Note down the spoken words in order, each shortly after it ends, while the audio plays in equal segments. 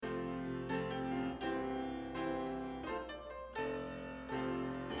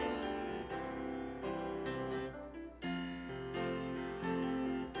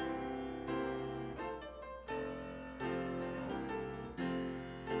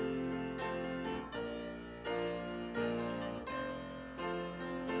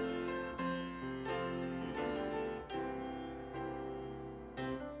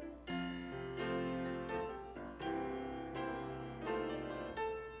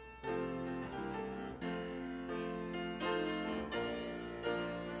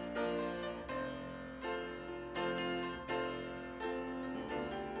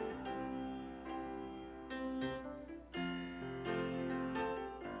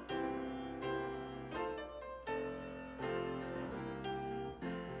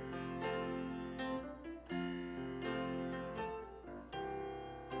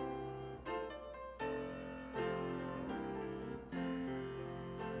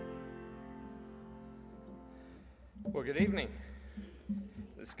Well, good evening.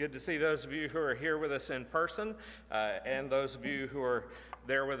 It's good to see those of you who are here with us in person and those of you who are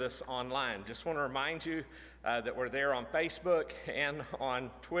there with us online. Just want to remind you that we're there on Facebook and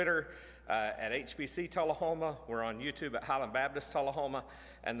on Twitter at HBC Tullahoma. We're on YouTube at Highland Baptist Tullahoma,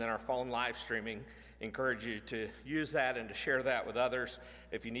 and then our phone live streaming. Encourage you to use that and to share that with others.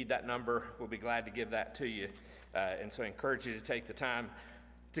 If you need that number, we'll be glad to give that to you. And so I encourage you to take the time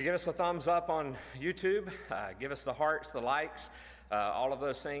to give us a thumbs up on YouTube, give us the hearts, the likes, all of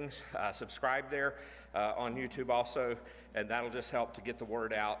those things. Subscribe there on YouTube also, and that'll just help to get the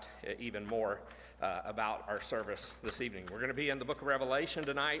word out even more about our service this evening. We're going to be in the book of Revelation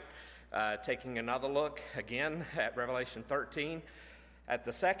tonight, taking another look again at Revelation 13. At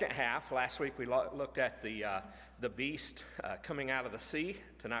the second half, last week we looked at the beast coming out of the sea.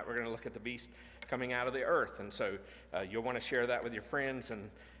 Tonight we're going to look at the beast coming out of the earth. And so you'll want to share that with your friends and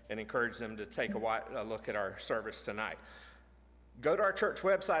encourage them to take a look at our service tonight. Go to our church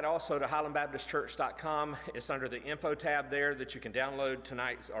website also, to highlandbaptistchurch.com. It's under the info tab there that you can download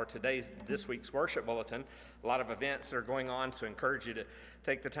this week's worship bulletin. A lot of events that are going on, so I encourage you to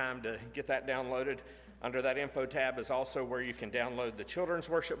take the time to get that downloaded. Under that info tab is also where you can download the children's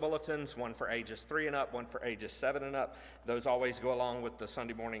worship bulletins, one for ages 3 and up, one for ages 7 and up. Those always go along with the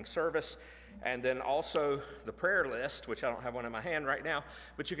Sunday morning service. And then also the prayer list, which I don't have one in my hand right now,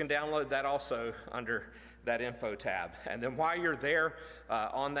 but you can download that also under that info tab. And then while you're there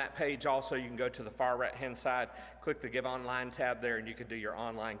on that page also, you can go to the far right hand side, click the Give Online tab there, and you can do your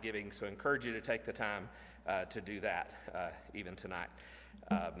online giving. So I encourage you to take the time to do that even tonight.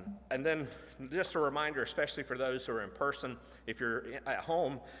 And then just a reminder, especially for those who are in person, if you're at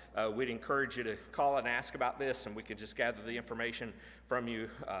home, we'd encourage you to call and ask about this, and we could just gather the information from you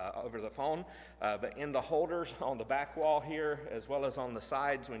over the phone. But in the holders on the back wall here, as well as on the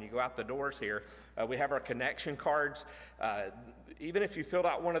sides when you go out the doors here, we have our connection cards. Even if you filled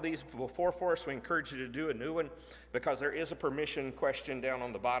out one of these before for us, we encourage you to do a new one, because there is a permission question down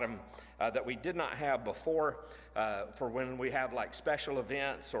on the bottom that we did not have before for when we have like special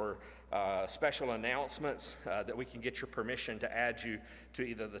events or special announcements, that we can get your permission to add you to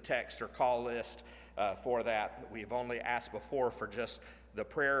either the text or call list for that. We've only asked before for just the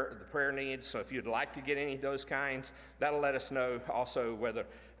prayer needs, so if you'd like to get any of those kinds, that'll let us know also whether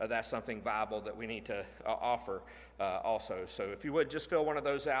that's something viable that we need to offer also. So if you would just fill one of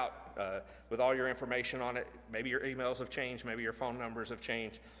those out with all your information on it. Maybe your emails have changed, maybe your phone numbers have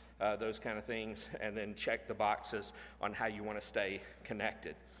changed, those kind of things, and then check the boxes on how you want to stay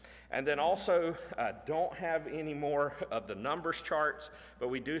connected. And then also, don't have any more of the numbers charts, but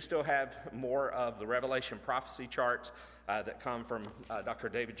we do still have more of the Revelation prophecy charts that come from Dr.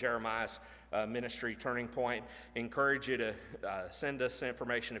 David Jeremiah's ministry, Turning Point. Encourage you to send us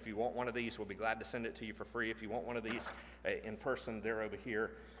information. If you want one of these, we'll be glad to send it to you for free. If you want one of these in person, they're over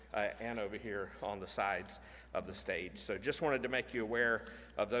here and over here on the sides of the stage. So just wanted to make you aware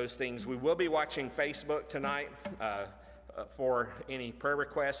of those things. We will be watching Facebook tonight for any prayer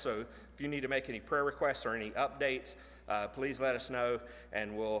requests. So if you need to make any prayer requests or any updates, please let us know,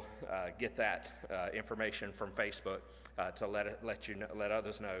 and we'll get that information from Facebook to let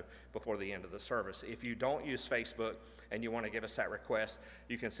others know before the end of the service. If you don't use Facebook and you want to give us that request,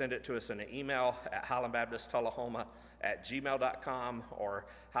 you can send it to us in an email at highlandbaptisttullahoma@gmail.com or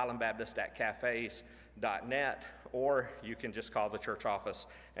highlandbaptist@cafes.net, or you can just call the church office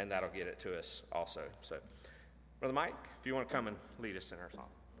and that'll get it to us also. So, Brother Mike, if you want to come and lead us in our song.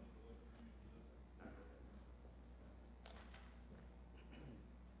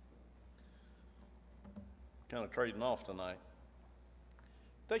 Kind of trading off tonight.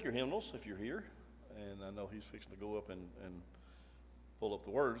 Take your hymnals if you're here, and I know he's fixing to go up and pull up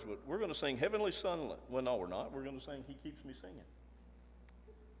the words, but we're going to sing Heavenly Sunlight. Well, no, we're not. We're going to sing He Keeps Me Singing.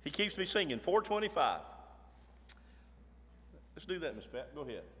 He Keeps Me Singing, 425. Let's do that, Miss Pat. Go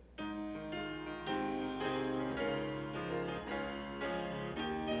ahead.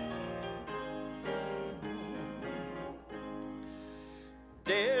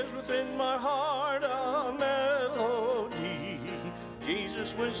 There's within my heart a melody,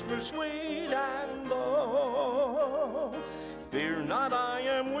 Jesus whispers sweet and low. Fear not, I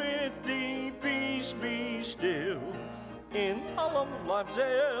am with thee, peace be still, in all of life's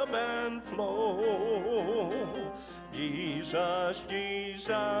ebb and flow. Jesus,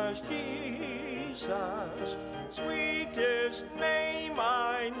 Jesus, Jesus, sweetest name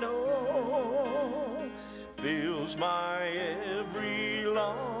I know, fills my every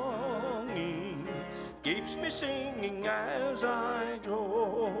longing, keeps me singing as I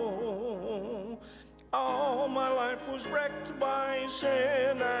go. All my life was was wrecked by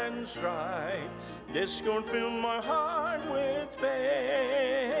sin and strife. Discord filled my heart with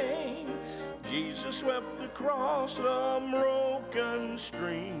pain. Jesus swept across the broken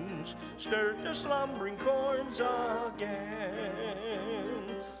streams, stirred the slumbering chords again.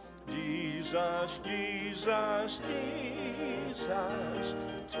 Jesus, Jesus, Jesus,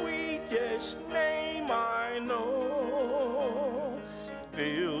 sweetest name I know,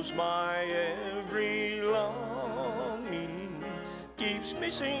 fills my every longing, keeps me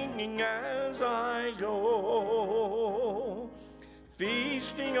singing as I go,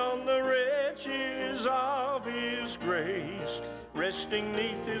 feasting on the riches of His grace, resting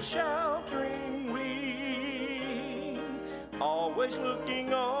 'neath His sheltering wing, always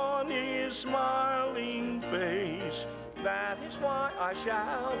looking on His smiling face. That is why I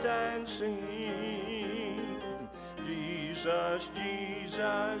shout and sing. Jesus,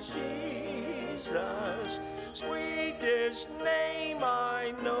 Jesus, Jesus, sweetest name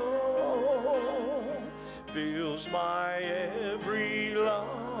I know, fills my every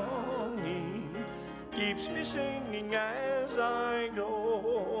longing, keeps me singing as I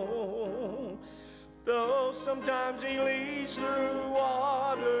go. Though sometimes He leads through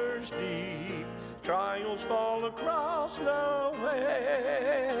waters deep, trials fall across the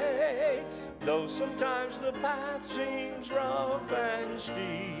way. Though sometimes the path seems rough and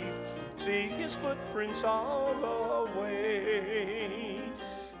steep, see His footprints all the way.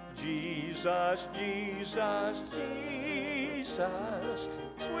 Jesus, Jesus, Jesus,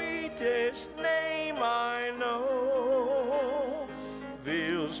 sweetest name I know,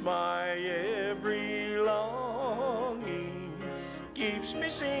 fills my every longing, keeps me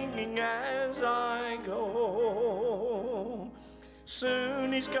singing as I go.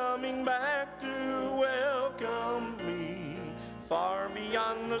 Soon He's coming back to welcome me, far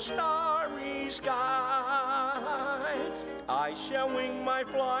beyond the starry sky. I shall wing my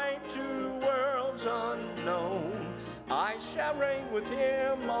flight to worlds unknown, I shall reign with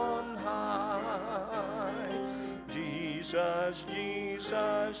Him on high. Jesus,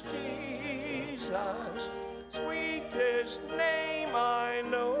 Jesus, Jesus, sweetest name I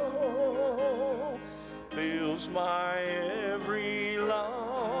know, fills my every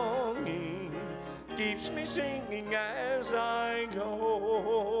longing, keeps me singing as I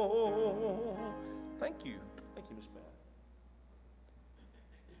go. Thank you. Thank you, Miss Pat.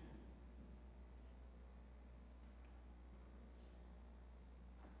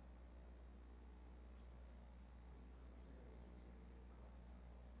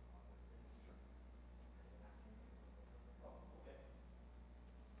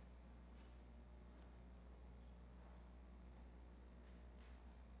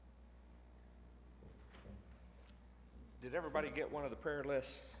 Did everybody get one of the prayer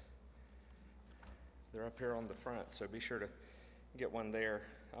lists? They're up here on the front, so be sure to get one there.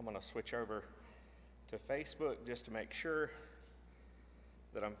 I'm going to switch over to Facebook just to make sure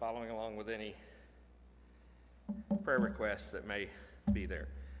that I'm following along with any prayer requests that may be there.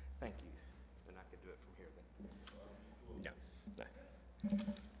 Thank you. And I can do it from here then. Yeah.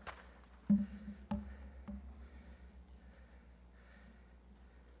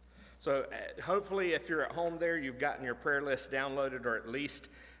 So hopefully if you're at home there, you've gotten your prayer list downloaded, or at least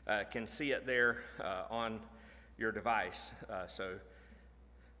can see it there on your device. So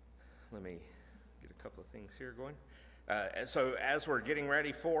let me get a couple of things here going. So as we're getting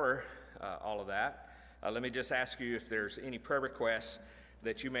ready for all of that, let me just ask you if there's any prayer requests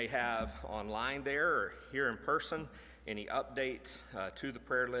that you may have online there or here in person, any updates to the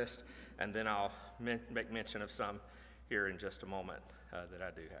prayer list, and then I'll make mention of some here in just a moment that I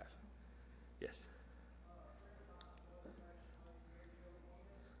do have. Yes.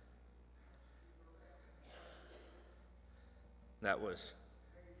 That was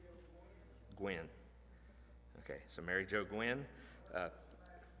Gwen. Okay, so Mary Jo Gwen.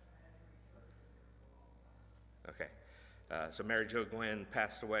 So Mary Jo Gwen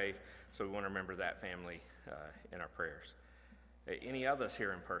passed away, so we want to remember that family in our prayers. Any others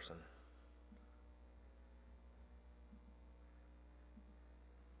here in person?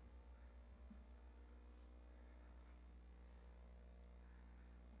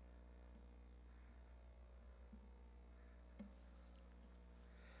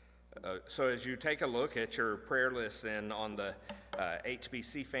 So as you take a look at your prayer list then on the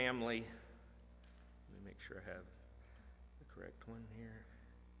HBC family, let me make sure I have the correct one here.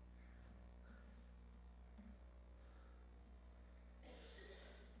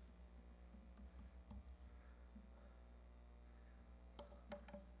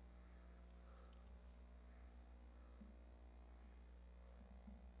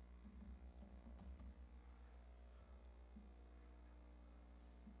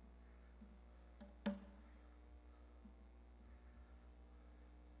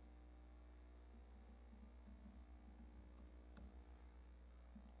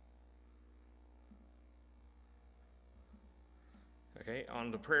 Okay,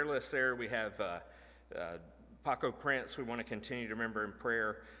 on the prayer list there, we have Paco Prince. We want to continue to remember in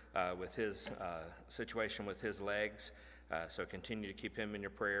prayer with his situation with his legs. So continue to keep him in your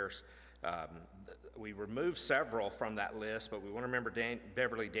prayers. We removed several from that list, but we want to remember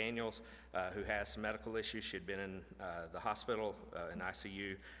Beverly Daniels, who has some medical issues. She had been in the hospital, in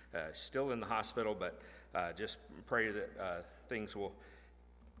ICU, still in the hospital, but just pray that things will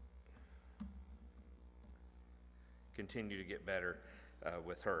continue to get better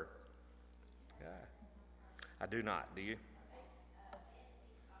with her. I do not. Do you?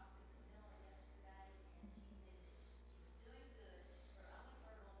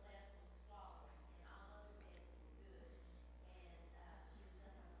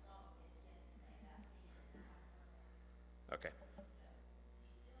 Okay.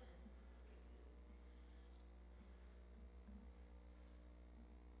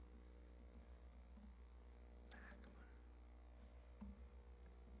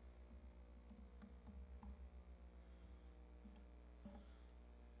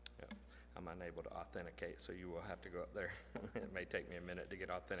 Yeah, I'm unable to authenticate, so you will have to go up there. It may take me a minute to get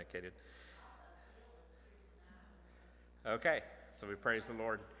authenticated. Okay, so we praise the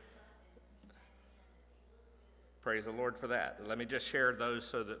Lord. Praise the Lord for that. Let me just share those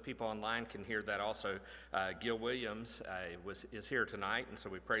so that people online can hear that also. Gil Williams is here tonight, and so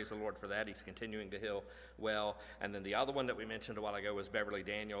we praise the Lord for that. He's continuing to heal well. And then the other one that we mentioned a while ago was Beverly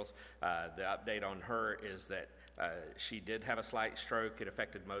Daniels. The update on her is that she did have a slight stroke. It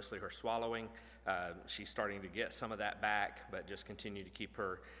affected mostly her swallowing. She's starting to get some of that back, but just continue to keep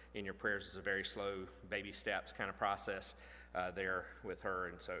her in your prayers. It's a very slow baby steps kind of process there with her,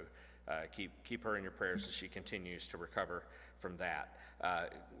 and so keep her in your prayers as she continues to recover from that.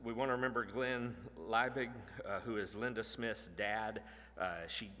 We want to remember Glenn Liebig, who is Linda Smith's dad.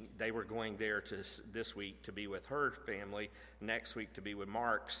 They were going there this week to be with her family, next week to be with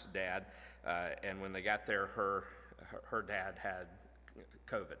Mark's dad, and when they got there, her dad had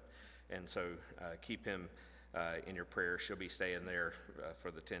COVID, and so keep him in your prayers. She'll be staying there for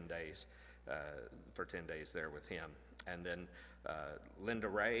the 10 days, for 10 days there with him. And then Linda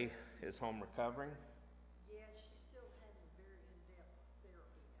Ray is home recovering. Yeah, she's still having very in-depth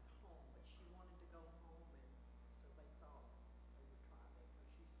therapy at home, but she wanted to go home, and so they thought they would try that.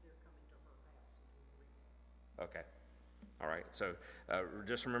 So they're coming to her house and doing rehab. Okay. All right. So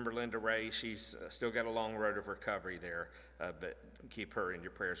just remember Linda Ray. She's still got a long road of recovery there, but keep her in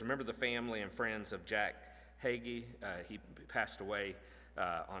your prayers. Remember the family and friends of Jack Hagee. He passed away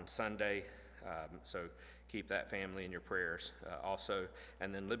on Sunday. So keep that family in your prayers also.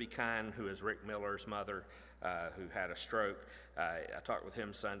 And then Libby Kine, who is Rick Miller's mother, who had a stroke. I talked with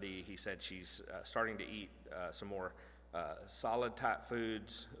him Sunday. He said she's starting to eat some more solid type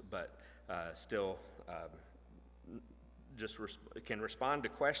foods, but still can respond to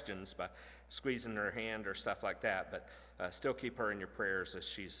questions by squeezing her hand or stuff like that, but still keep her in your prayers as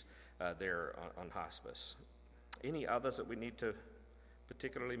she's there on hospice. Any others that we need to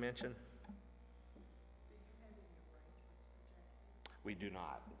particularly mention? We do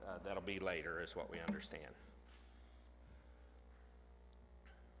not. That'll be later, is what we understand.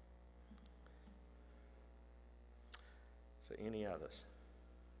 So, any others?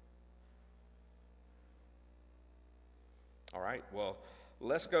 All right. Well,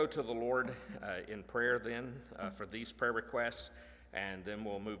 let's go to the Lord in prayer then for these prayer requests, and then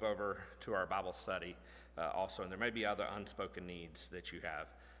we'll move over to our Bible study also. And there may be other unspoken needs that you have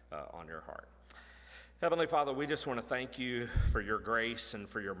on your heart. Heavenly Father, we just want to thank you for your grace and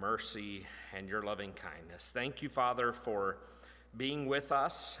for your mercy and your loving kindness. Thank you, Father, for being with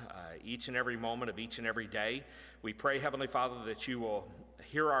us each and every moment of each and every day. We pray, Heavenly Father, that you will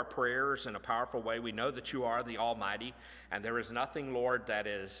hear our prayers in a powerful way. We know that you are the Almighty, and there is nothing, Lord, that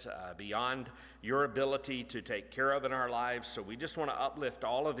is beyond your ability to take care of in our lives. So we just want to uplift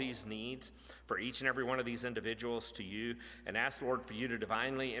all of these needs for each and every one of these individuals to you and ask, Lord, for you to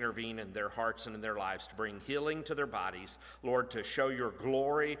divinely intervene in their hearts and in their lives, to bring healing to their bodies, Lord, to show your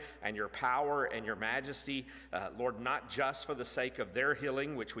glory and your power and your majesty, Lord, not just for the sake of their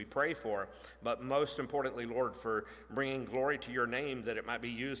healing, which we pray for, but most importantly, Lord, for bringing glory to your name, that it might be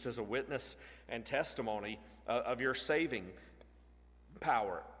used as a witness and testimony of your saving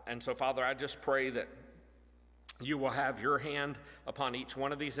power. And so, Father, I just pray that you will have your hand upon each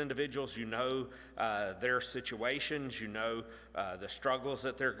one of these individuals. You know their situations. You know the struggles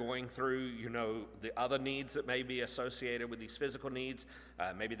that they're going through. You know the other needs that may be associated with these physical needs.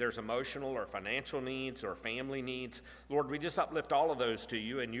 Maybe there's emotional or financial needs or family needs. Lord, we just uplift all of those to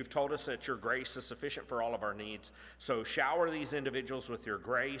you, and you've told us that your grace is sufficient for all of our needs. So shower these individuals with your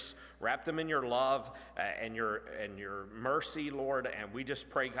grace. Wrap them in your love and your mercy, Lord, and we just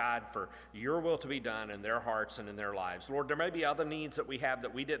pray, God, for your will to be done in their hearts and in their lives. Lord, there may be other needs that we have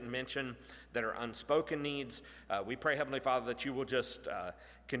that we didn't mention that are unspoken needs. We pray, Heavenly Father, that you will just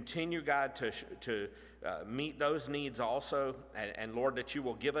continue, God, to meet those needs also. And Lord, that you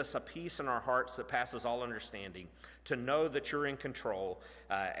will give us a peace in our hearts that passes all understanding, to know that you're in control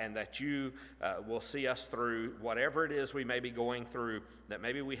and that you will see us through whatever it is we may be going through that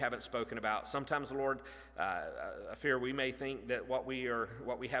maybe we haven't spoken about. Sometimes, Lord, I fear we may think that what we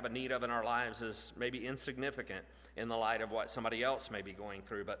have a need of in our lives is maybe insignificant in the light of what somebody else may be going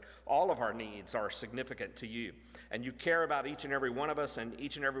through, but all of our needs are significant to you, and you care about each and every one of us and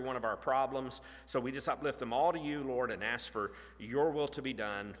each and every one of our problems. So we just uplift them all to you, Lord, and ask for your will to be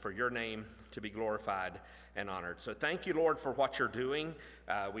done, for your name to be glorified and honored. So thank you, Lord, for what you're doing.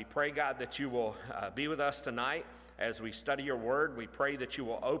 We pray, God, that you will be with us tonight as we study your word. We pray that you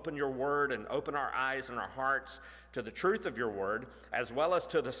will open your word and open our eyes and our hearts to the truth of your word, as well as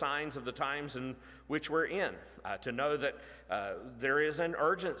to the signs of the times in which we're in, to know that there is an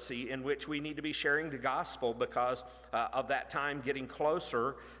urgency in which we need to be sharing the gospel because of that time getting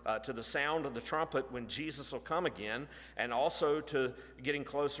closer to the sound of the trumpet when Jesus will come again, and also to getting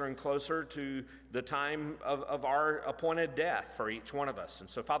closer and closer to the time of our appointed death for each one of us. And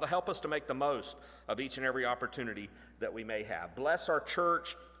so, Father, help us to make the most of each and every opportunity that we may have. Bless our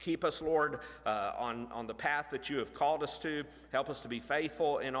church. Keep us, Lord, on the path that you have called us to. Help us to be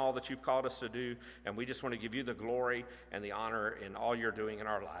faithful in all that you've called us to do. And we just want to give you the glory and the honor in all you're doing in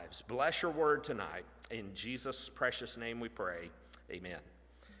our lives. Bless your word tonight. In Jesus' precious name we pray. Amen.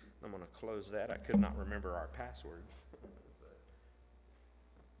 I'm going to close that. I could not remember our password.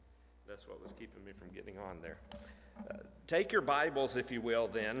 That's what was keeping me from getting on there. Take your Bibles, if you will,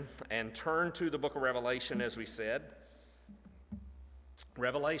 then, and turn to the book of Revelation, as we said.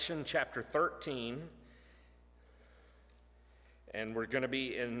 Revelation chapter 13, and we're going to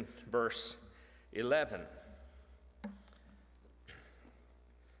be in verse 11.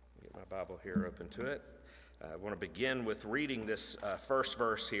 Get my Bible here open to it. I want to begin with reading this first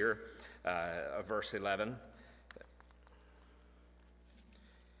verse here, of verse 11.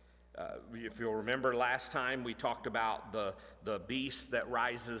 If you'll remember last time, we talked about the beast that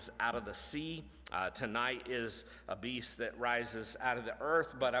rises out of the sea. Tonight is a beast that rises out of the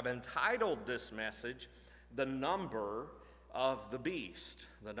earth, but I've entitled this message, The Number of the Beast.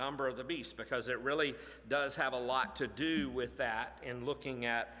 The Number of the Beast, because it really does have a lot to do with that in looking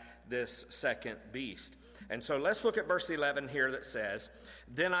at this second beast. And so let's look at verse 11 here that says,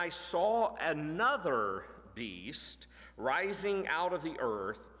 "Then I saw another beast rising out of the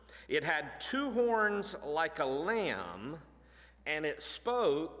earth. It had two horns like a lamb, and it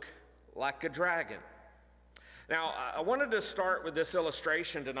spoke like a dragon." Now, I wanted to start with this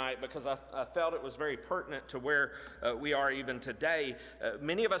illustration tonight because I felt it was very pertinent to where we are even today.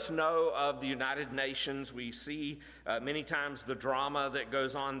 Many of us know of the United Nations. We see many times the drama that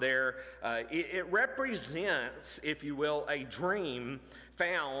goes on there. It represents, if you will, a dream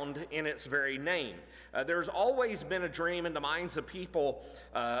found in its very name. There's always been a dream in the minds of people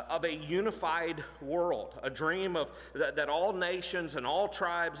of a unified world, a dream of that all nations and all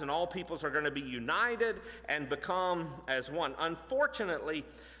tribes and all peoples are going to be united and become as one. Unfortunately,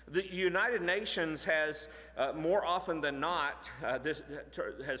 the United Nations has more often than not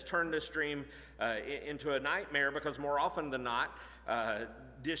has turned this dream into a nightmare, because more often than not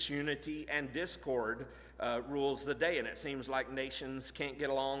disunity and discord rules the day, and it seems like nations can't get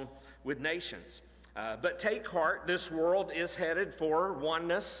along with nations. But take heart, this world is headed for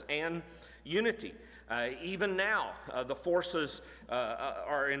oneness and unity. Even now, the forces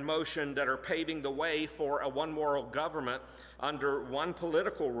are in motion that are paving the way for a one world government under one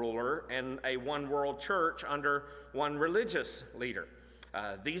political ruler and a one world church under one religious leader.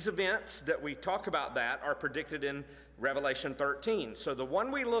 These events that we talk about that are predicted in Revelation 13. So the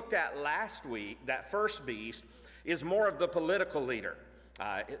one we looked at last week, that first beast, is more of the political leader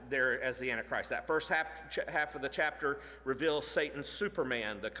there as the Antichrist. That first half of the chapter reveals Satan's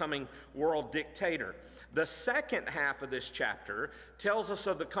Superman, the coming world dictator. The second half of this chapter tells us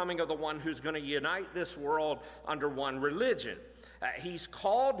of the coming of the one who's going to unite this world under one religion. He's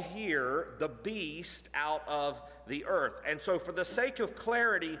called here the beast out of the earth. And so for the sake of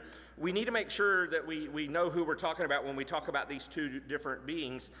clarity, we need to make sure that we know who we're talking about when we talk about these two different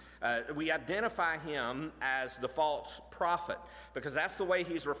beings. We identify him as the false prophet, because that's the way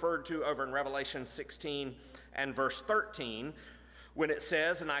he's referred to over in Revelation 16 and verse 13, when it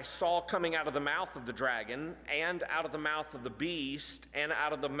says, "And I saw coming out of the mouth of the dragon, and out of the mouth of the beast, and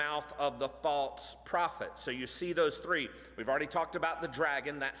out of the mouth of the false prophet." So you see those three. We've already talked about the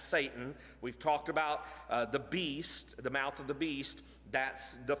dragon, that's Satan. We've talked about the beast, the mouth of the beast.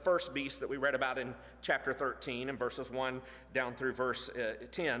 That's the first beast that we read about in chapter 13 and verses 1 down through verse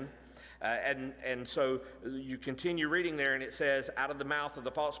 10. And so you continue reading there, and it says, "Out of the mouth of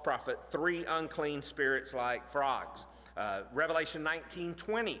the false prophet, 3 unclean spirits like frogs." Revelation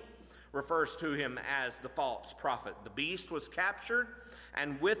 19:20 refers to him as the false prophet. The beast was captured,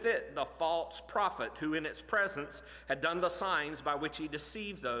 and with it the false prophet, who in its presence had done the signs by which he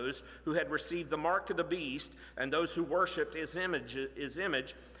deceived those who had received the mark of the beast and those who worshipped his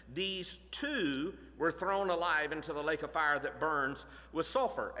image. These two were thrown alive into the lake of fire that burns with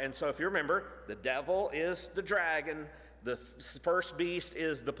sulfur. And so if you remember, the devil is the dragon. The first beast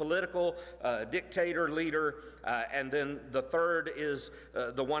is the political dictator leader, and then the third is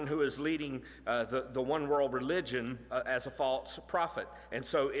the one who is leading the one world religion as a false prophet. And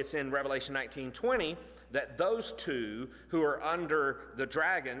so it's in Revelation 19:20 that those two who are under the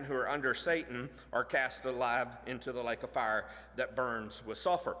dragon, who are under Satan, are cast alive into the lake of fire that burns with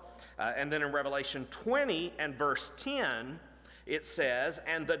sulfur. And then in Revelation 20 and verse 10, it says,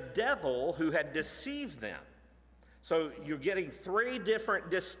 "And the devil who had deceived them." So you're getting 3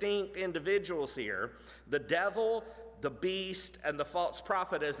 different distinct individuals here: the devil, the beast, and the false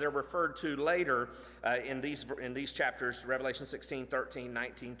prophet, as they're referred to later in these chapters, Revelation 16, 13,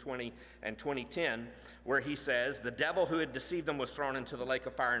 19, 20, and 20:10, where he says, "The devil who had deceived them was thrown into the lake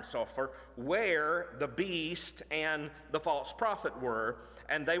of fire and sulfur, where the beast and the false prophet were,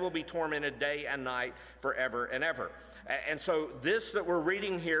 and they will be tormented day and night forever and ever." And so this that we're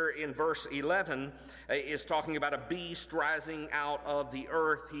reading here in verse 11 is talking about a beast rising out of the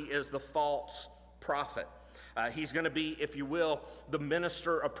earth. He is the false prophet. He's going to be, if you will, the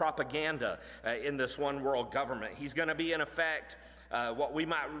minister of propaganda in this one world government. He's going to be, in effect, what we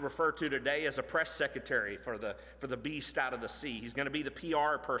might refer to today as a press secretary for the beast out of the sea. He's going to be the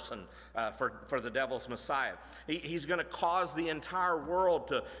PR person for the devil's Messiah. He's going to cause the entire world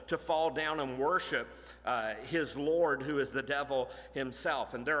to fall down and worship his Lord, who is the devil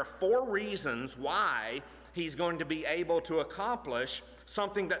himself. And there are 4 reasons why he's going to be able to accomplish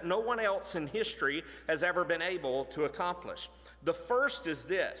something that no one else in history has ever been able to accomplish. The first is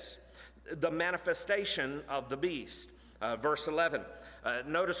this: the manifestation of the beast. Verse 11.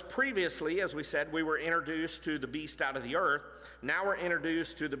 Notice previously, as we said, we were introduced to the beast out of the earth. Now we're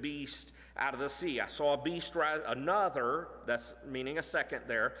introduced to the beast out of the sea. I saw a beast rise, another, that's meaning a second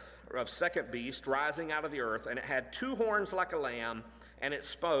there, a second beast rising out of the earth, and it had 2 horns like a lamb, and it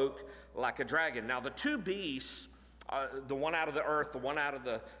spoke like a dragon. Now the 2 beasts, the one out of the earth, the one out of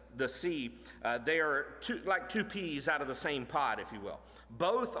the sea, they are like 2 peas out of the same pod, if you will.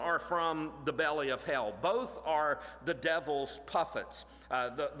 Both are from the belly of hell. Both are the devil's puppets.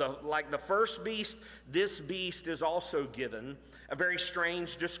 Like the first beast, this beast is also given a very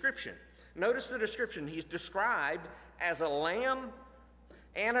strange description. Notice the description. He's described as a lamb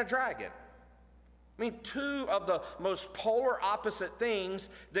and a dragon. I mean, 2 of the most polar opposite things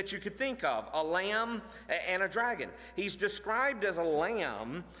that you could think of: a lamb and a dragon. He's described as a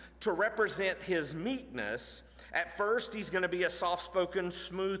lamb to represent his meekness. At first, he's going to be a soft-spoken,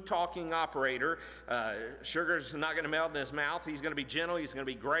 smooth-talking operator. Sugar's not going to melt in his mouth. He's going to be gentle. He's going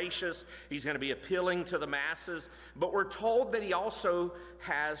to be gracious. He's going to be appealing to the masses. But we're told that he also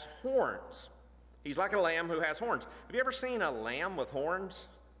has horns. He's like a lamb who has horns. Have you ever seen a lamb with horns?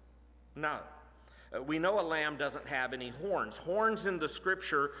 No. We know a lamb doesn't have any horns. Horns in the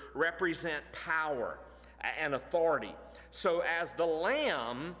scripture represent power and authority. So as the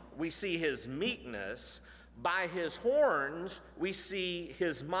lamb, we see his meekness. By his horns, we see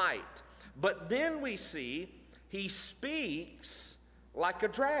his might. But then we see he speaks like a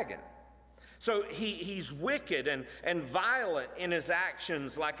dragon. So he's wicked and violent in his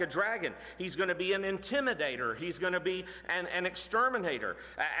actions like a dragon. He's going to be an intimidator. He's going to be an exterminator.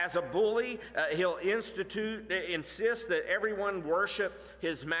 As a bully, he'll insist that everyone worship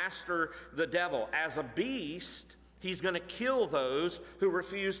his master, the devil. As a beast, he's going to kill those who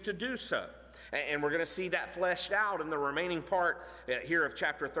refuse to do so. And we're going to see that fleshed out in the remaining part here of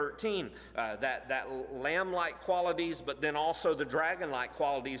chapter 13, that lamb-like qualities, but then also the dragon-like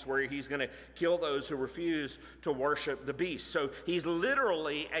qualities where he's going to kill those who refuse to worship the beast. So he's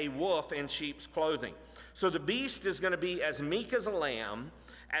literally a wolf in sheep's clothing. So the beast is going to be as meek as a lamb,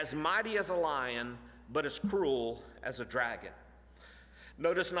 as mighty as a lion, but as cruel as a dragon.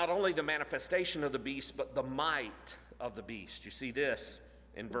 Notice not only the manifestation of the beast, but the might of the beast. You see this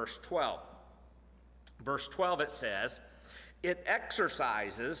in verse 12. Verse 12, it says, it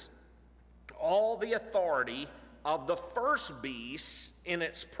exercises all the authority of the first beast in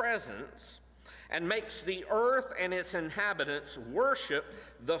its presence and makes the earth and its inhabitants worship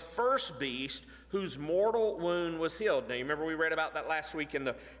the first beast whose mortal wound was healed. Now, you remember we read about that last week in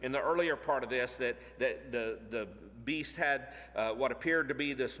the earlier part of this, that the beast had what appeared to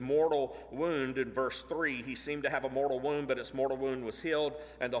be this mortal wound in verse 3. He seemed to have a mortal wound, but its mortal wound was healed,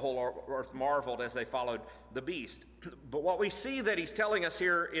 and the whole earth marveled as they followed the beast. But what we see that he's telling us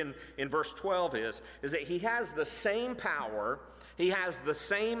here in verse 12 is that he has the same power, he has the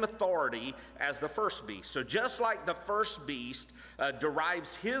same authority as the first beast. So just like the first beast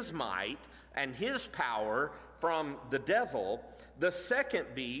derives his might and his power from the devil, the second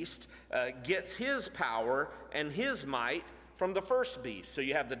beast gets his power and his might from the first beast. So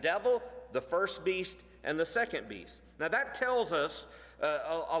you have the devil, the first beast, and the second beast. Now that tells us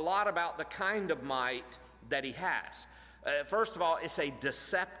a lot about the kind of might that he has. First of all, it's a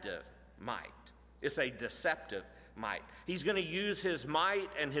deceptive might. It's a deceptive might. He's going to use his might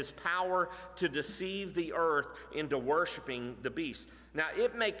and his power to deceive the earth into worshiping the beast. Now,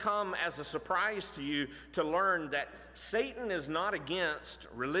 it may come as a surprise to you to learn that Satan is not against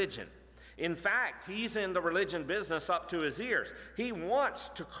religion. In fact, he's in the religion business up to his ears. He wants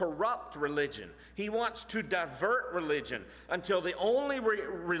to corrupt religion. He wants to divert religion until the only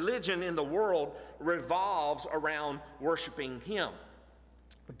religion in the world revolves around worshiping him.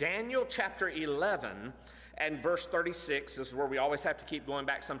 Daniel chapter 11 and verse 36, this is where we always have to keep going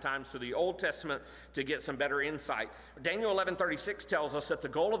back sometimes to the Old Testament to get some better insight. Daniel 11:36 tells us that the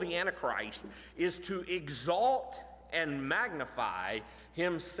goal of the Antichrist is to exalt and magnify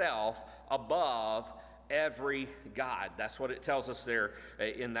himself above every god. That's what it tells us there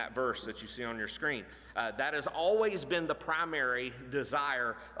in that verse that you see on your screen. That has always been the primary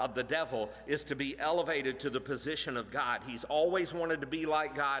desire of the devil, is to be elevated to the position of God. He's always wanted to be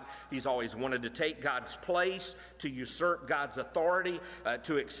like God. He's always wanted to take God's place, to usurp God's authority,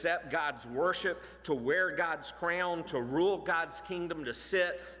 to accept God's worship, to wear God's crown, to rule God's kingdom, to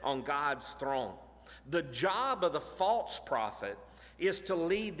sit on God's throne. The job of the false prophet is to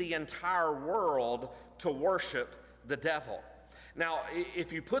lead the entire world to worship the devil. Now,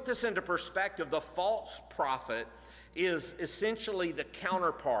 if you put this into perspective, the false prophet is essentially the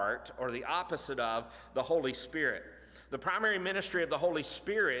counterpart or the opposite of the Holy Spirit. The primary ministry of the Holy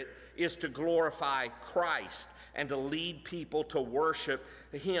Spirit is to glorify Christ and to lead people to worship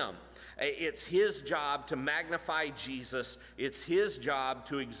him. It's his job to magnify Jesus. It's his job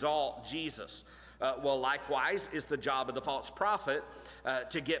to exalt Jesus. Well, likewise, is the job of the false prophet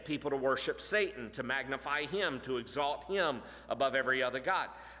to get people to worship Satan, to magnify him, to exalt him above every other god.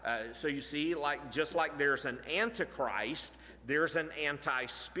 So you see, just like there's an antichrist, there's an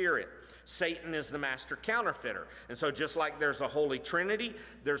anti-spirit. Satan is the master counterfeiter. And so just like there's a holy trinity,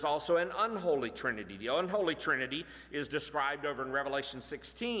 there's also an unholy trinity. The unholy trinity is described over in Revelation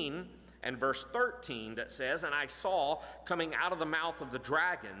 16 and verse 13 that says, "And I saw coming out of the mouth of the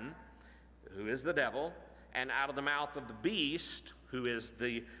dragon, who is the devil, and out of the mouth of the beast, who is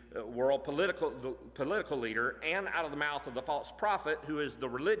the world political leader, and out of the mouth of the false prophet, who is the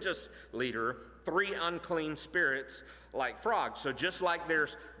religious leader, 3 unclean spirits like frogs." So just like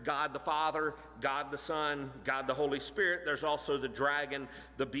there's God the Father, God the Son, God the Holy Spirit, there's also the dragon,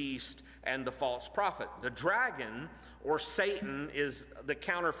 the beast, and the false prophet. The dragon, or Satan, is the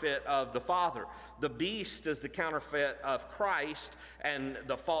counterfeit of the Father. The beast is the counterfeit of Christ, and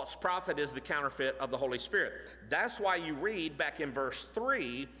the false prophet is the counterfeit of the Holy Spirit. That's why you read back in verse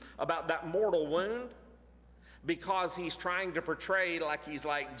 3 about that mortal wound, because he's trying to portray like he's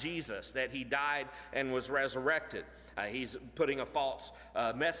like Jesus, that he died and was resurrected. He's putting a false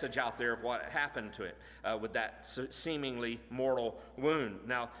message out there of what happened to him with that seemingly mortal wound.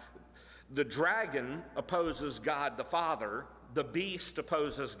 Now, the dragon opposes God the Father, the beast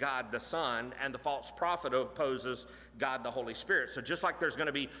opposes God the Son, and the false prophet opposes God the Holy Spirit. So just like there's going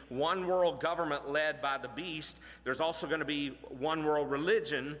to be one world government led by the beast, there's also going to be one world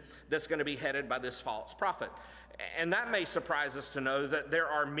religion that's going to be headed by this false prophet. And that may surprise us to know that there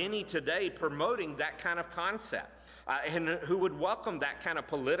are many today promoting that kind of concept. and who would welcome that kind of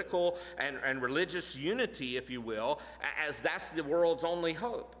political and religious unity, if you will, as that's the world's only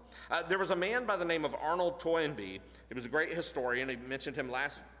hope. There was a man by the name of Arnold Toynbee. He was a great historian. He mentioned him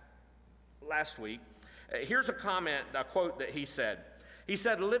last week. Here's a quote that he said. He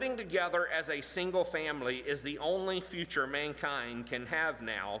said, "Living together as a single family is the only future mankind can have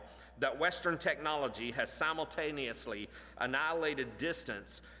now that Western technology has simultaneously annihilated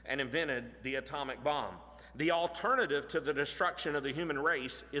distance and invented the atomic bomb. The alternative to the destruction of the human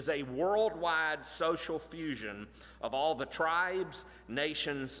race is a worldwide social fusion of all the tribes,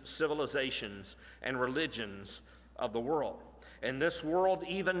 nations, civilizations, and religions of the world." And this world,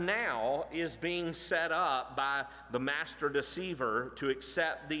 even now, is being set up by the master deceiver to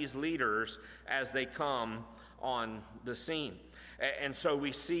accept these leaders as they come on the scene. And so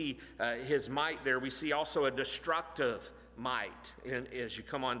we see his might there. We see also a destructive might as you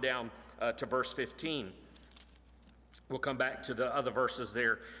come on down to verse 15. We'll come back to the other verses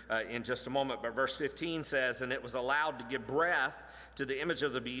there in just a moment. But verse 15 says, "And it was allowed to give breath to the image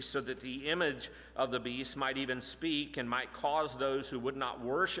of the beast, so that the image of the beast might even speak and might cause those who would not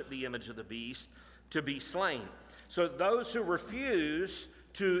worship the image of the beast to be slain." So those who refuse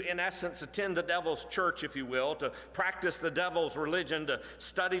to, in essence, attend the devil's church, if you will, to practice the devil's religion, to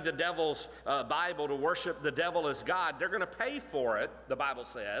study the devil's Bible, to worship the devil as God, they're going to pay for it, the Bible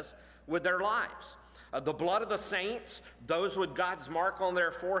says, with their lives. The blood of the saints, those with God's mark on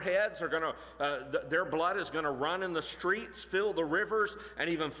their foreheads, are going to, their blood is going to run in the streets, fill the rivers, and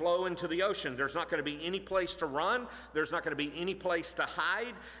even flow into the ocean. There's not going to be any place to run. There's not going to be any place to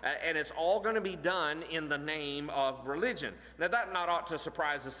hide. And it's all going to be done in the name of religion. Now, that not ought to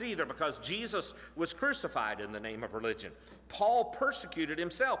surprise us either, because Jesus was crucified in the name of religion. Paul persecuted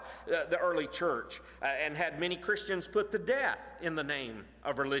himself, the early church, and had many Christians put to death in the name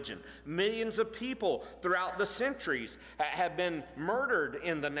of religion. Millions of people throughout the centuries have been murdered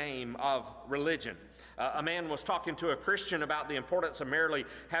in the name of religion. A man was talking to a Christian about the importance of merely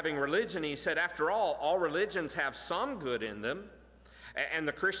having religion. He said, after all religions have some good in them. And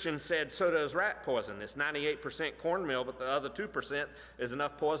the Christian said, so does rat poison. It's 98% cornmeal, but the other 2% is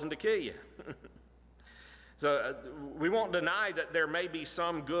enough poison to kill you. So we won't deny that there may be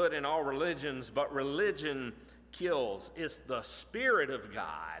some good in all religions, but religion kills. It's the Spirit of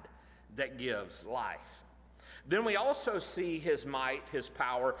God that gives life. Then we also see his might, his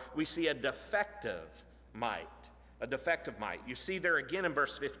power. We see a defective might. A defective might. You see there again in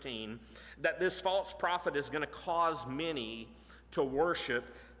verse 15 that this false prophet is going to cause many to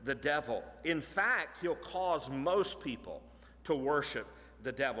worship the devil. In fact, he'll cause most people to worship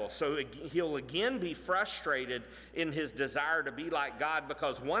the devil. So he'll again be frustrated in his desire to be like God,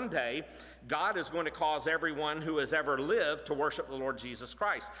 because one day God is going to cause everyone who has ever lived to worship the Lord Jesus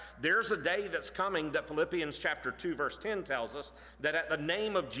Christ. There's a day that's coming that Philippians chapter 2 verse 10 tells us that at the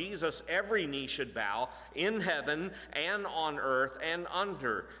name of Jesus every knee should bow in heaven and on earth and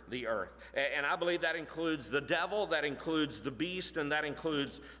under the earth. And I believe that includes the devil, that includes the beast, and that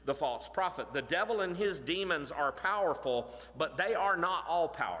includes the false prophet. The devil and his demons are powerful, but they are not all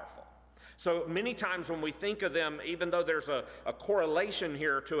powerful. So many times when we think of them, even though there's a correlation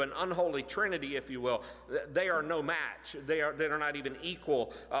here to an unholy trinity, if you will, they are no match. They're not even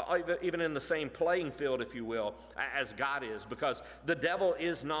equal, even in the same playing field, if you will, as God is, because the devil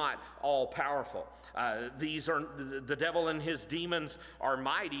is not all powerful. The devil and his demons are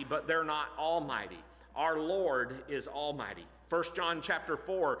mighty, but they're not almighty. Our Lord is almighty. 1 John chapter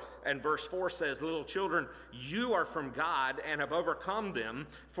 4 and verse 4 says, little children, you are from God and have overcome them,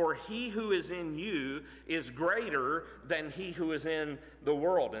 for he who is in you is greater than he who is in the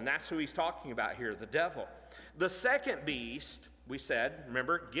world. And that's who he's talking about here, the devil. The second beast, we said,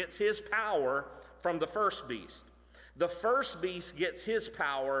 remember, gets his power from the first beast. The first beast gets his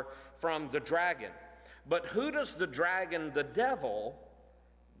power from the dragon. But who does the dragon, the devil,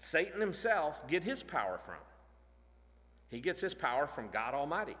 Satan himself, get his power from? He gets his power from God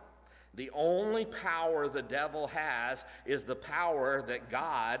Almighty. The only power the devil has is the power that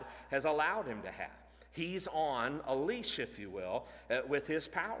God has allowed him to have. He's on a leash, if you will, with his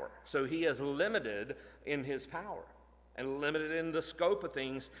power. So he is limited in his power and limited in the scope of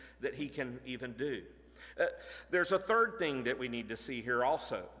things that he can even do. There's a third thing that we need to see here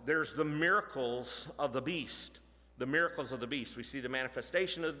also. There's the miracles of the beast. The miracles of the beast. We see the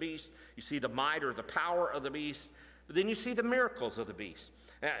manifestation of the beast. You see the might or the power of the beast. But then you see the miracles of the beast.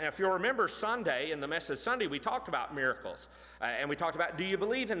 And if you'll remember Sunday, in the message Sunday, we talked about miracles. And we talked about, do you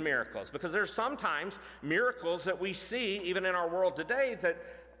believe in miracles? Because there's sometimes miracles that we see, even in our world today, that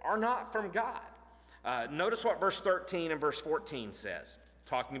are not from God. Notice what verse 13 and verse 14 says.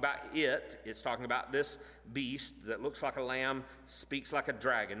 talking about it's talking about this beast that looks like a lamb, speaks like a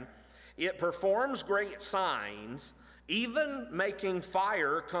dragon. It performs great signs, even making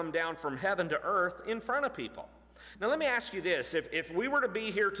fire come down from heaven to earth in front of people. Now let me ask you this, if we were to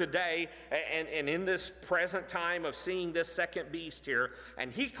be here today and in this present time of seeing this second beast here,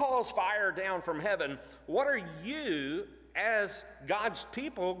 and he calls fire down from heaven, what are you as God's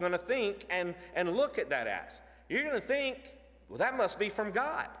people going to think and look at that as? You're going to think, well, that must be from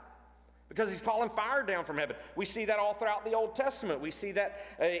God, because he's calling fire down from heaven. We see that all throughout the Old Testament. We see that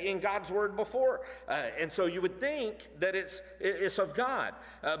in God's word before. And so you would think that it's of God.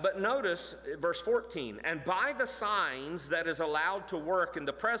 But notice verse 14, and by the signs that is allowed to work in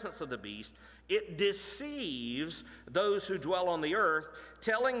the presence of the beast, it deceives those who dwell on the earth,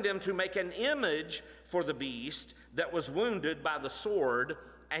 telling them to make an image for the beast that was wounded by the sword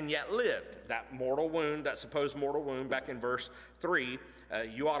and yet lived. That mortal wound, that supposed mortal wound back in verse 3,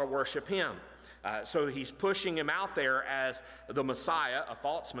 you ought to worship him. So he's pushing him out there as the Messiah, a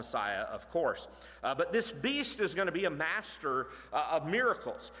false Messiah, of course. But this beast is going to be a master of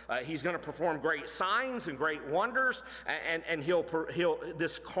miracles. He's going to perform great signs and great wonders, and he'll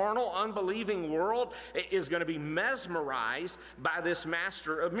this carnal, unbelieving world is going to be mesmerized by this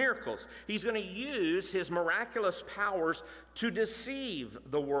master of miracles. He's going to use his miraculous powers to deceive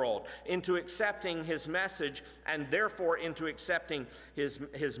the world into accepting his message, and therefore into accepting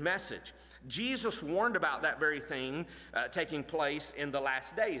his message. Jesus warned about that very thing taking place in the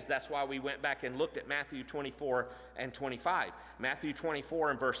last days. That's why we went back and looked at Matthew 24 and 25. Matthew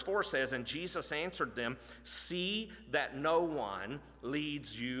 24 and verse 4 says, and Jesus answered them, see that no one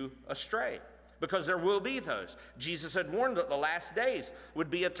leads you astray. Because there will be those. Jesus had warned that the last days would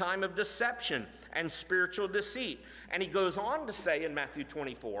be a time of deception and spiritual deceit. And he goes on to say in Matthew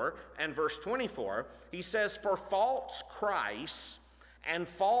 24 and verse 24, he says, for false Christs and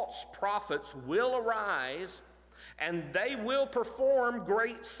false prophets will arise, and they will perform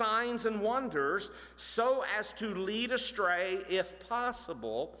great signs and wonders, so as to lead astray, if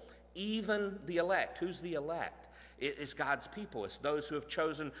possible, even the elect. Who's the elect? It's God's people. It's those who have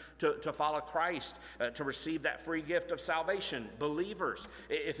chosen to follow Christ, to receive that free gift of salvation, believers,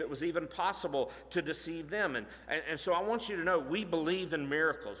 if it was even possible to deceive them. And so I want you to know, we believe in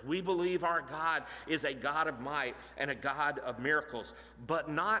miracles. We believe our God is a God of might and a God of miracles. But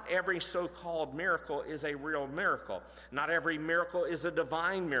not every so-called miracle is a real miracle. Not every miracle is a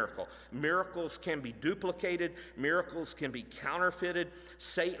divine miracle. Miracles can be duplicated. Miracles can be counterfeited.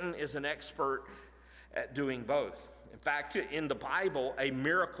 Satan is an expert at doing both. In fact, in the Bible, a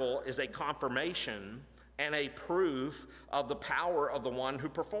miracle is a confirmation and a proof of the power of the one who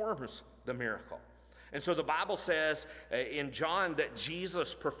performs the miracle. And so the Bible says in John that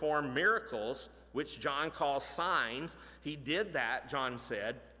Jesus performed miracles, which John calls signs. He did that, John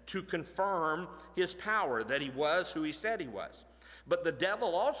said, to confirm his power, that he was who he said he was. But the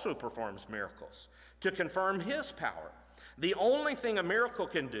devil also performs miracles to confirm his power. The only thing a miracle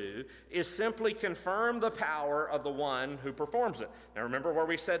can do is simply confirm the power of the one who performs it. Now remember where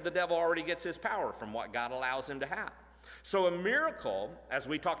we said the devil already gets his power from what God allows him to have. So a miracle, as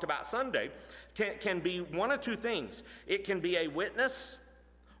we talked about Sunday, can be one of two things. It can be a witness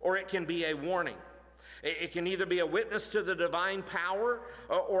or it can be a warning. It can either be a witness to the divine power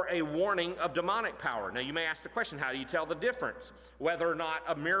or a warning of demonic power. Now, you may ask the question, how do you tell the difference, whether or not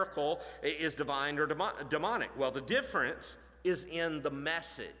a miracle is divine or demonic? Well, the difference is in the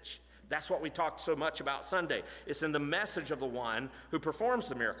message. That's what we talked so much about Sunday. It's in the message of the one who performs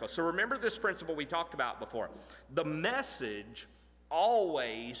the miracle. So remember this principle we talked about before. The message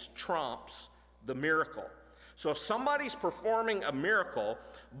always trumps the miracle. So if somebody's performing a miracle,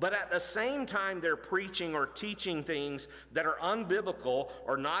 but at the same time they're preaching or teaching things that are unbiblical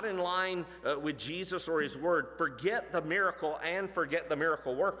or not in line with Jesus or his word, forget the miracle and forget the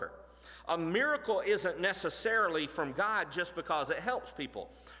miracle worker. A miracle isn't necessarily from God just because it helps people.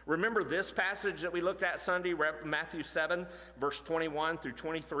 Remember this passage that we looked at Sunday, Matthew 7, verse 21 through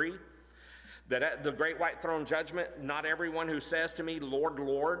 23? That at the great white throne judgment, not everyone who says to me, Lord,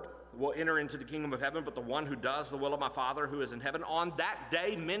 Lord, will enter into the kingdom of heaven, but the one who does the will of my Father who is in heaven. On that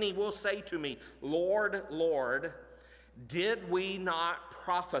day, many will say to me, Lord, Lord, did we not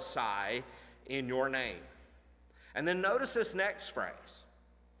prophesy in your name? And then notice this next phrase,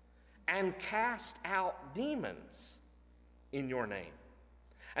 and cast out demons in your name.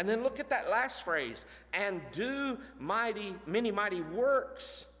 And then look at that last phrase, and do many mighty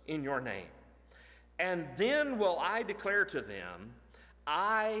works in your name. And then will I declare to them,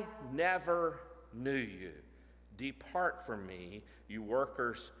 I never knew you. Depart from me, you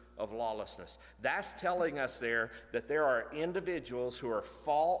workers of lawlessness. That's telling us there that there are individuals who are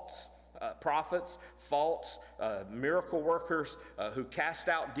false prophets, false miracle workers who cast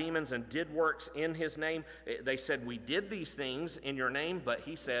out demons and did works in his name. They said, we did these things in your name, but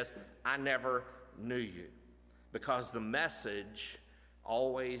he says, I never knew you. Because the message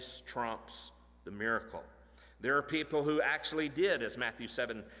always trumps the miracle. There are people who actually did, as Matthew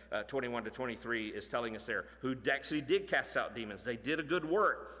 7, 21 to 23 is telling us there, who actually did cast out demons. They did a good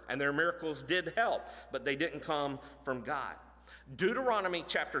work, and their miracles did help, but they didn't come from God. Deuteronomy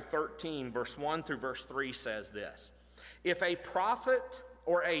chapter 13, verse 1 through verse 3 says this: if a prophet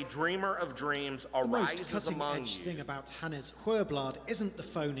or a dreamer of dreams arises The among most cutting-edge you... thing about Hannes Hoerblad isn't the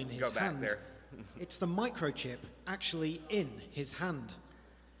phone in his Go back hand. there. It's the microchip actually in his hand.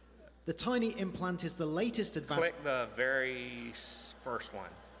 The tiny implant is the latest advance. Click the very first one.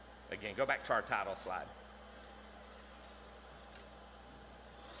 Again, go back to our title slide.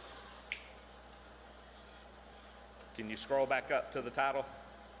 Can you scroll back up to the title?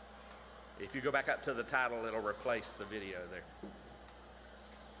 If you go back up to the title, it'll replace the video there.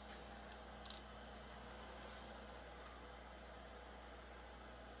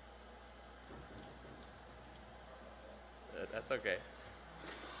 That's okay.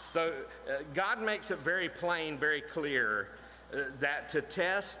 So God makes it very plain, very clear that to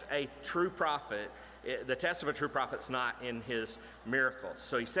test a true prophet, the test of a true prophet's not in his miracles.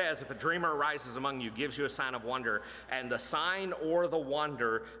 So he says, if a dreamer arises among you, gives you a sign of wonder, and the sign or the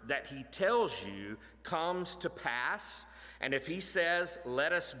wonder that he tells you comes to pass, and if he says,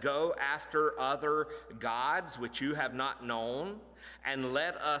 let us go after other gods which you have not known, and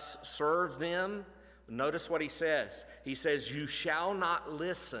let us serve them, notice what he says. He says, you shall not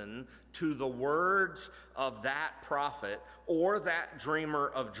listen to the words of that prophet or that dreamer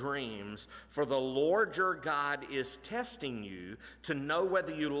of dreams, for the Lord your God is testing you to know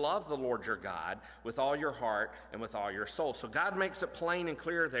whether you love the Lord your God with all your heart and with all your soul. So God makes it plain and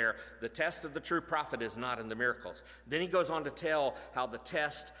clear there. The test of the true prophet is not in the miracles. Then he goes on to tell how to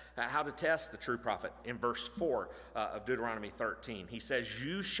test the true prophet in verse 4 of Deuteronomy 13. He says,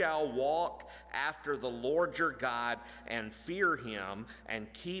 you shall walk after the Lord your God and fear him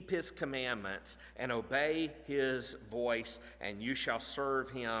and keep his commandments and obey his voice, and you shall serve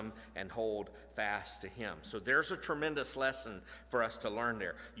him and hold fast to him. So there's a tremendous lesson for us to learn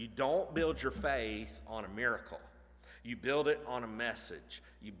there. You don't build your faith on a miracle. You build it on a message.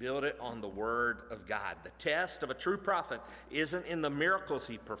 You build it on the word of God. The test of a true prophet isn't in the miracles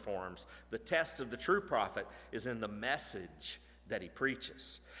he performs. The test of the true prophet is in the message that he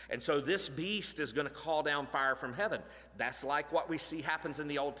preaches. And so this beast is going to call down fire from heaven. That's like what we see happens in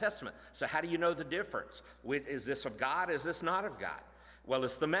the Old Testament. So how do you know the difference? Is this of God? Is this not of God? Well,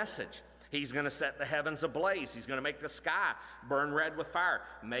 it's the message. He's going to set the heavens ablaze. He's going to make the sky burn red with fire.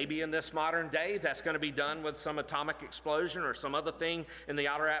 Maybe in this modern day, that's going to be done with some atomic explosion or some other thing in the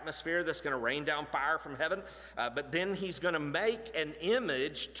outer atmosphere that's going to rain down fire from heaven. But then he's going to make an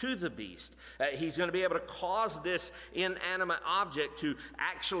image to the beast. He's going to be able to cause this inanimate object to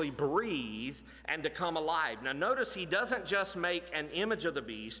actually breathe and to come alive. Now notice he doesn't just make an image of the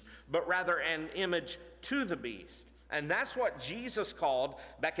beast, but rather an image to the beast. And that's what Jesus called,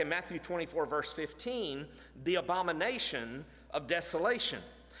 back in Matthew 24, verse 15, the abomination of desolation.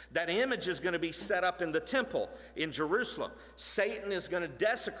 That image is going to be set up in the temple in Jerusalem. Satan is going to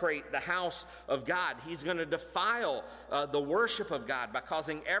desecrate the house of God. He's going to defile the worship of God by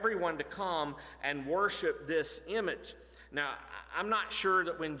causing everyone to come and worship this image. Now, I'm not sure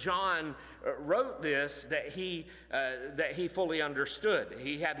that when John wrote this that he fully understood.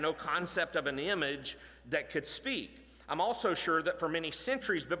 He had no concept of an image that could speak. I'm also sure that for many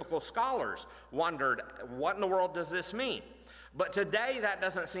centuries, biblical scholars wondered, what in the world does this mean? But today, that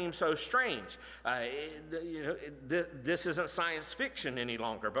doesn't seem so strange. This isn't science fiction any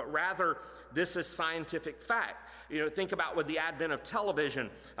longer, but rather this is scientific fact. Think about with the advent of television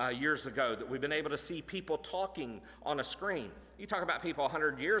years ago, that we've been able to see people talking on a screen. You talk about people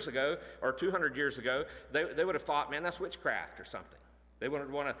 100 years ago or 200 years ago, they would have thought, man, that's witchcraft or something. They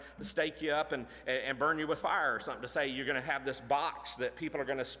would want to stake you up and burn you with fire or something to say you're going to have this box that people are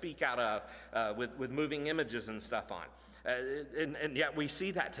going to speak out of with moving images and stuff on. And yet we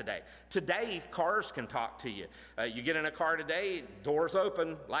see that today. Today, cars can talk to you. You get in a car today, doors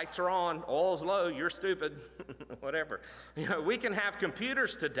open, lights are on, oil's low, you're stupid, whatever. We can have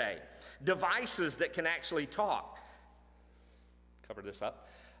computers today, devices that can actually talk. Cover this up.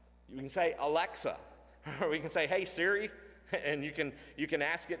 You can say, Alexa, or we can say, hey, Siri, And you can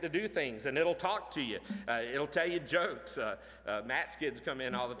ask it to do things, and it'll talk to you. It'll tell you jokes. Matt's kids come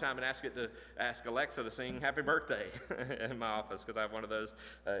in all the time and ask Alexa to sing "Happy Birthday" in my office, because I have one of those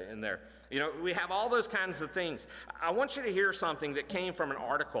in there. You know, we have all those kinds of things. I want you to hear something that came from an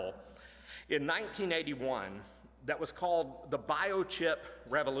article in 1981 that was called the biochip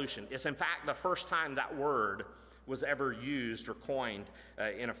revolution. It's in fact the first time that word was ever used or coined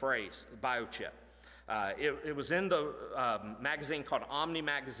in a phrase, biochip. It was in the magazine called Omni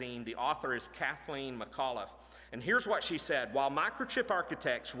Magazine. The author is Kathleen McAuliffe. And here's what she said: while microchip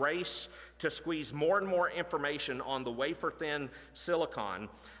architects race to squeeze more and more information on the wafer-thin silicon,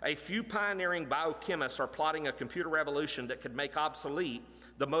 a few pioneering biochemists are plotting a computer revolution that could make obsolete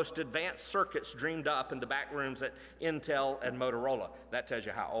the most advanced circuits dreamed up in the back rooms at Intel and Motorola. That tells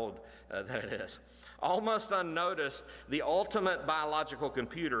you how old that it is. Almost unnoticed, the ultimate biological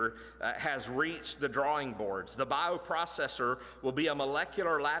computer has reached the drawing boards. The bioprocessor will be a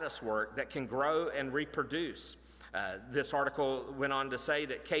molecular latticework that can grow and reproduce. This article went on to say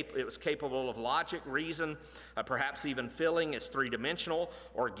that it was capable of logic, reason, perhaps even feeling. It's three-dimensional.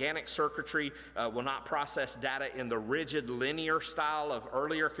 Organic circuitry will not process data in the rigid linear style of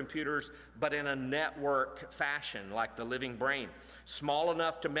earlier computers, but in a network fashion like the living brain. Small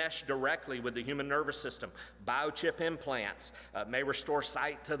enough to mesh directly with the human nervous system. Biochip implants may restore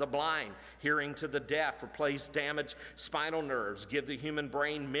sight to the blind, hearing to the deaf, replace damaged spinal nerves, give the human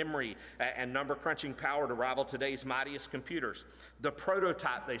brain memory and number crunching power to rival today's mightiest computers. The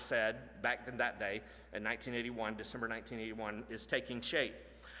prototype, they said, back in that day, in 1981, December 1981, is taking shape.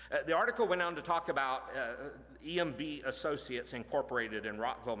 The article went on to talk about EMV Associates Incorporated in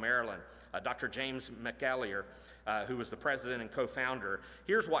Rockville, Maryland. Dr. James McAleer, who was the president and co-founder,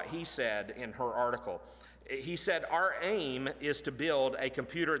 here's what he said in her article. He said, "Our aim is to build a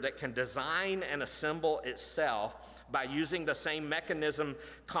computer that can design and assemble itself by using the same mechanism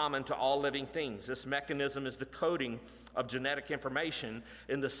common to all living things. This mechanism is the coding of genetic information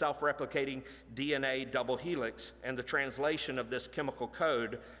in the self-replicating DNA double helix and the translation of this chemical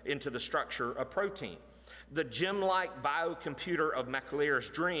code into the structure of protein. The gem-like biocomputer of McAleer's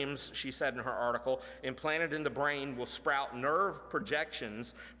dreams," she said in her article, "implanted in the brain will sprout nerve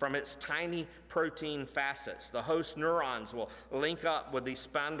projections from its tiny protein facets. The host neurons will link up with these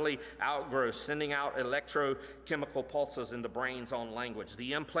spindly outgrowths, sending out electrochemical pulses in the brain's own language.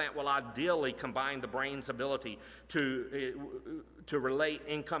 The implant will ideally combine the brain's ability to relate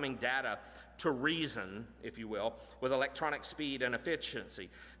incoming data to reason, if you will, with electronic speed and efficiency."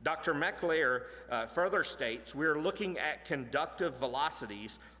 Dr. McAleer further states, "We're looking at conductive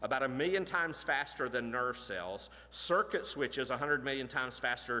velocities about 1 million times faster than nerve cells, circuit switches 100 million times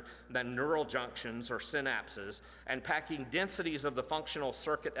faster than neural junctions or synapses, and packing densities of the functional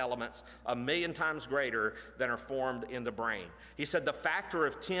circuit elements 1 million times greater than are formed in the brain." He said the factor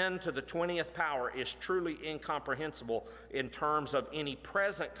of 10 to the 20th power is truly incomprehensible in terms of any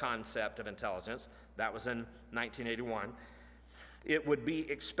present concept of intelligence. That was in 1981. It would be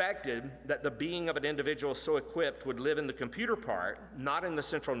expected that the being of an individual so equipped would live in the computer part, not in the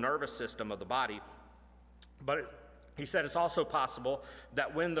central nervous system of the body. But he said it's also possible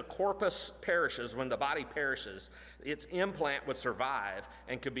that when the corpus perishes, when the body perishes, its implant would survive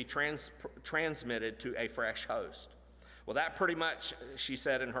and could be transmitted to a fresh host. Well, that pretty much, she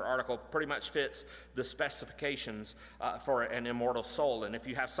said in her article, pretty much fits the specifications for an immortal soul. And if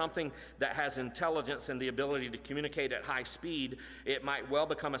you have something that has intelligence and the ability to communicate at high speed, it might well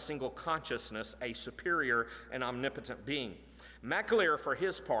become a single consciousness, a superior and omnipotent being. McAleer, for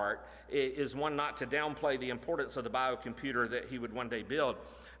his part, is one not to downplay the importance of the biocomputer that he would one day build.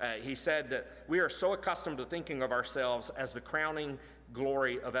 He said that we are so accustomed to thinking of ourselves as the crowning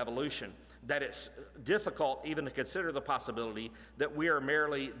glory of evolution that it's difficult even to consider the possibility that we are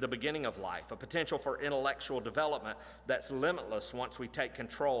merely the beginning of life, a potential for intellectual development that's limitless once we take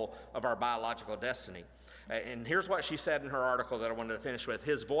control of our biological destiny. And here's what she said in her article that I wanted to finish with.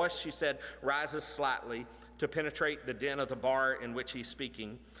 His voice, she said, rises slightly to penetrate the din of the bar in which he's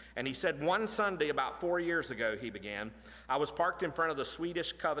speaking. And he said, "One Sunday about 4 years ago," he began, "I was parked in front of the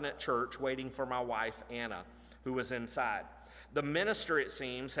Swedish Covenant Church waiting for my wife, Anna, who was inside. The minister, it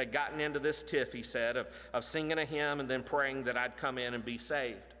seems, had gotten into this tiff," he said, of singing a hymn and then praying that I'd come in and be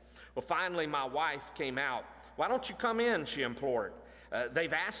saved. Well, finally, my wife came out. "Why don't you come in?" she implored.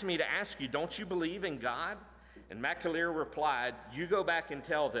 "They've asked me to ask you, don't you believe in God?" And McAleer replied, "You go back and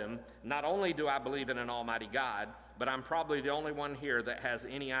tell them, not only do I believe in an almighty God, but I'm probably the only one here that has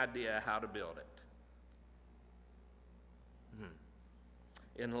any idea how to build it."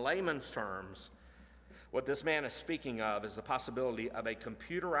 In layman's terms, what this man is speaking of is the possibility of a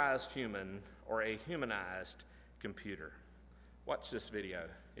computerized human or a humanized computer. Watch this video,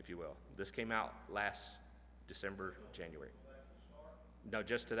 if you will. This came out last December, January. No,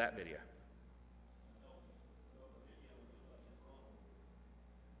 just to that video.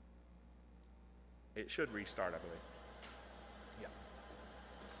 It should restart, I believe. Yeah.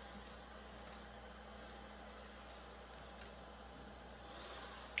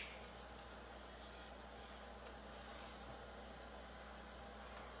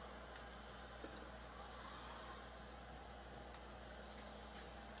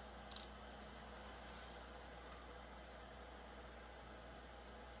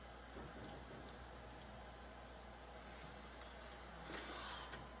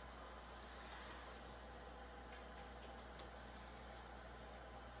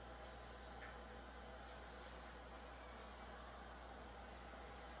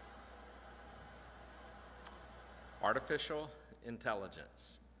 Artificial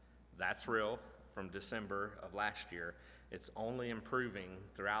intelligence. That's real from December of last year. It's only improving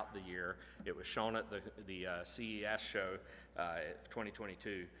throughout the year. It was shown at the CES show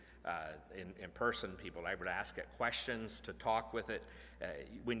 2022 in person. People were able to ask it questions, to talk with it.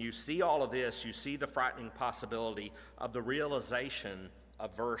 When you see all of this, you see the frightening possibility of the realization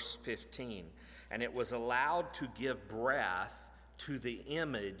of verse 15. And it was allowed to give breath to the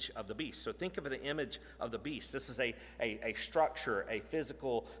image of the beast. So think of the image of the beast. This is a structure, a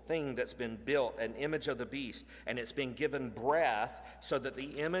physical thing that's been built, an image of the beast, and it's been given breath so that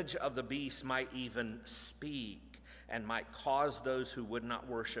the image of the beast might even speak and might cause those who would not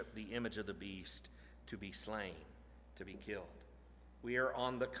worship the image of the beast to be slain, to be killed. We are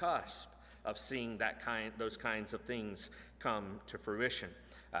on the cusp of seeing those kinds of things come to fruition.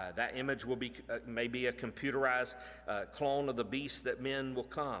 That image will be maybe a computerized clone of the beast that men will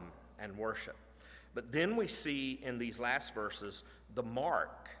come and worship. But then we see in these last verses the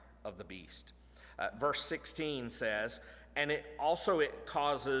mark of the beast. Verse 16 says, and it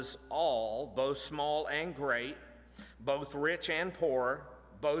causes all, both small and great, both rich and poor,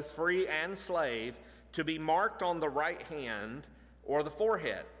 both free and slave, to be marked on the right hand or the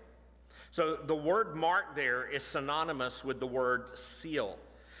forehead. So the word mark there is synonymous with the word seal.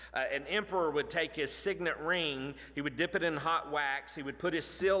 An emperor would take his signet ring, he would dip it in hot wax, he would put his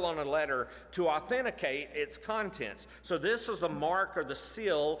seal on a letter to authenticate its contents. So this is the mark or the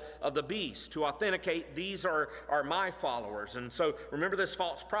seal of the beast, to authenticate these are my followers. And so remember, this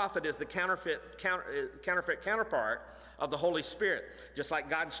false prophet is the counterfeit counterpart of the Holy Spirit. Just like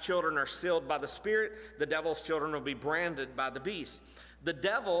God's children are sealed by the Spirit, the devil's children will be branded by the beast. The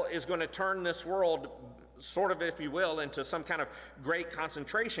devil is going to turn this world, sort of, if you will, into some kind of great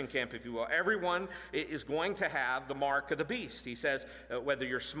concentration camp, if you will. Everyone is going to have the mark of the beast. He says, whether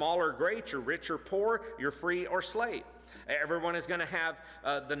you're small or great, you're rich or poor, you're free or slave. Everyone is going to have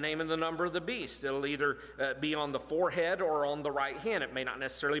the name and the number of the beast. It'll either be on the forehead or on the right hand. It may not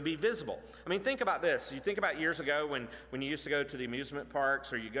necessarily be visible. I mean, think about this. You think about years ago when you used to go to the amusement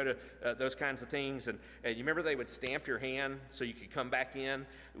parks or you go to those kinds of things, and you remember they would stamp your hand so you could come back in?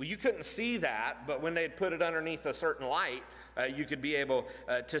 Well, you couldn't see that, but when they'd put it underneath a certain light, you could be able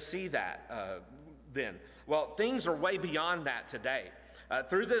to see that then. Well, things are way beyond that today.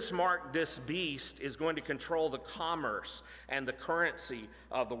 Through this mark, this beast is going to control the commerce and the currency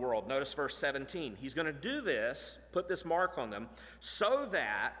of the world. Notice verse 17. He's going to do this, put this mark on them, so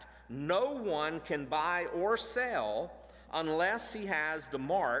that no one can buy or sell unless he has the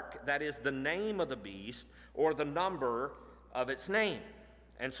mark, that is the name of the beast or the number of its name.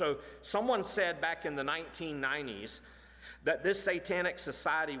 And so someone said back in the 1990s that this satanic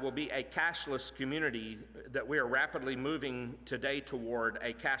society will be a cashless community, that we are rapidly moving today toward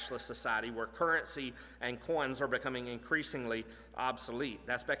a cashless society where currency and coins are becoming increasingly obsolete.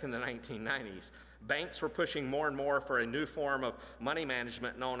 That's back in the 1990s. Banks were pushing more and more for a new form of money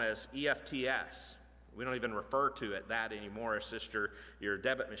management known as EFTS. We don't even refer to it that anymore. It's just your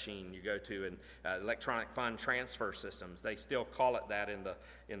debit machine you go to, and electronic fund transfer systems. They still call it that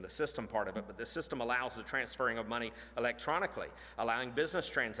in the system part of it, but the system allows the transferring of money electronically, allowing business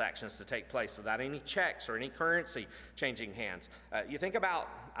transactions to take place without any checks or any currency changing hands. I think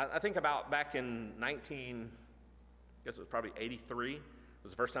about back in I guess it was probably 83. It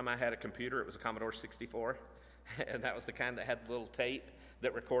was the first time I had a computer. It was a Commodore 64, and that was the kind that had the little tape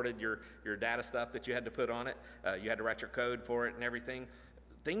that recorded your data stuff that you had to put on it. You had to write your code for it and everything.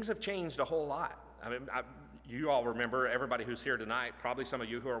 Things have changed a whole lot. I mean, you all remember, everybody who's here tonight, probably some of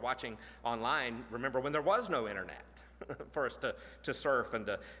you who are watching online, remember when there was no internet for us to surf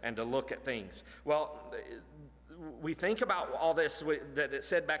and to look at things. Well, we think about all this that it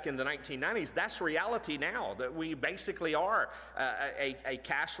said back in the 1990s, that's reality now, that we basically are a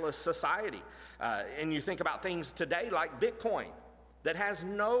cashless society. And you think about things today like Bitcoin, that has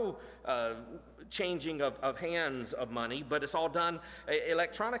no changing of hands of money, but it's all done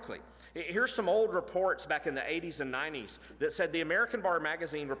electronically. Here's some old reports back in the 80s and 90s that said the American Bar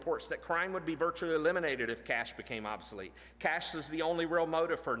Magazine reports that crime would be virtually eliminated if cash became obsolete. Cash is the only real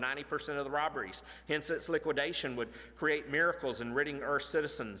motive for 90% of the robberies. Hence, its liquidation would create miracles in ridding Earth's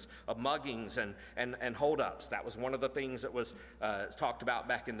citizens of muggings and holdups. That was one of the things that was talked about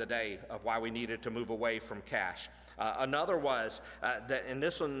back in the day of why we needed to move away from cash. Another was that, and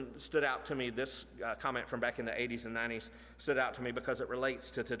this one stood out to me, this comment from back in the 80s and 90s stood out to me because it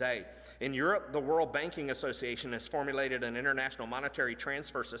relates to today. In Europe, the World Banking Association has formulated an international monetary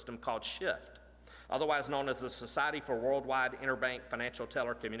transfer system called SHIFT, otherwise known as the Society for Worldwide Interbank Financial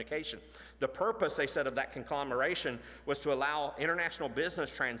Telecommunication. The purpose, they said, of that conglomeration was to allow international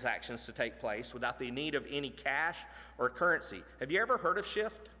business transactions to take place without the need of any cash or currency. Have you ever heard of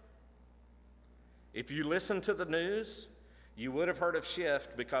SHIFT? If you listen to the news, you would have heard of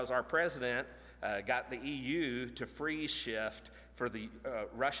SHIFT because our president got the EU to freeze SHIFT for the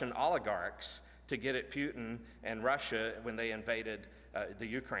Russian oligarchs to get at Putin and Russia when they invaded the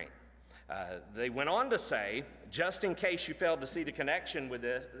Ukraine. They went on to say, just in case you failed to see the connection with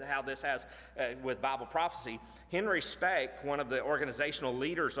this, how this has with Bible prophecy, Henry Speck, one of the organizational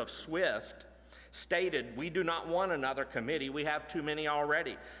leaders of SWIFT, stated, "We do not want another committee. We have too many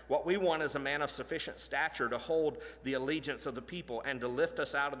already. What we want is a man of sufficient stature to hold the allegiance of the people and to lift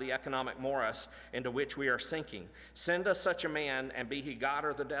us out of the economic morass into which we are sinking. Send us such a man, and be he God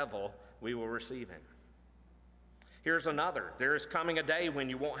or the devil, we will receive him." Here's another. There is coming a day when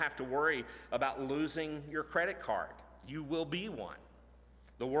you won't have to worry about losing your credit card. You will be one.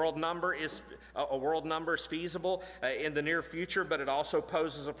 A world number is feasible in the near future, but it also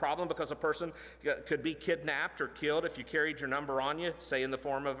poses a problem because a person could be kidnapped or killed if you carried your number on you, say in the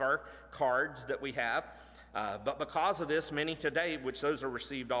form of our cards that we have. But because of this, many today, which those are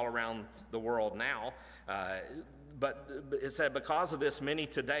received all around the world now, but it said because of this, many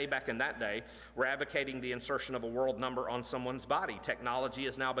today, back in that day, were advocating the insertion of a world number on someone's body. Technology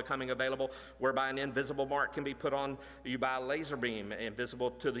is now becoming available whereby an invisible mark can be put on you by a laser beam,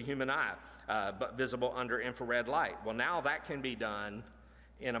 invisible to the human eye, but visible under infrared light. Well, now that can be done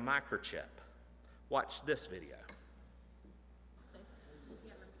in a microchip. Watch this video.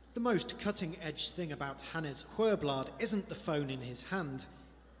 The most cutting-edge thing about Hannes Huerblad isn't the phone in his hand.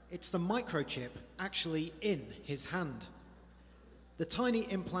 It's the microchip actually in his hand. The tiny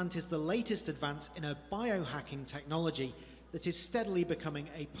implant is the latest advance in a biohacking technology that is steadily becoming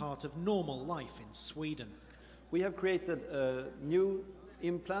a part of normal life in Sweden. We have created a new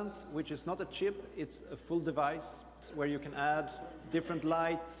implant, which is not a chip, it's a full device where you can add different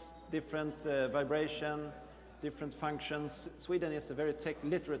lights, different vibration, different functions. Sweden is a very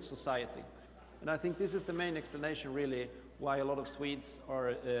tech-literate society. And I think this is the main explanation, really, why a lot of Swedes are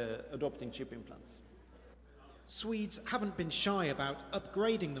adopting chip implants. Swedes haven't been shy about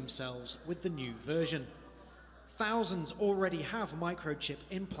upgrading themselves with the new version. Thousands already have microchip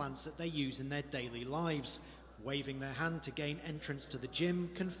implants that they use in their daily lives, waving their hand to gain entrance to the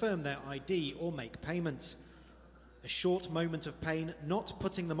gym, confirm their ID, or make payments. A short moment of pain not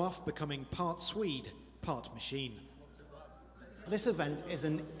putting them off becoming part Swede, part machine. This event is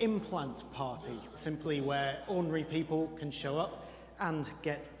an implant party, simply where ordinary people can show up and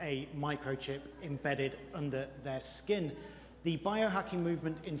get a microchip embedded under their skin. The biohacking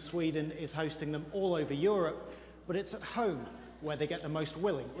movement in Sweden is hosting them all over Europe, but it's at home where they get the most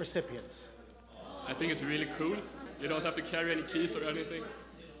willing recipients. I think it's really cool. You don't have to carry any keys or anything.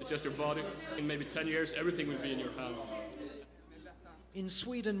 It's just your body. In maybe 10 years, everything will be in your hand. In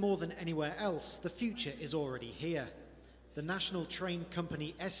Sweden, more than anywhere else, the future is already here. The national train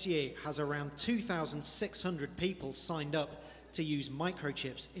company SJ has around 2,600 people signed up to use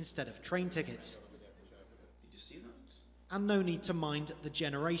microchips instead of train tickets. And no need to mind the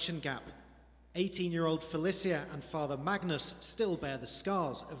generation gap. 18-year-old Felicia and father Magnus still bear the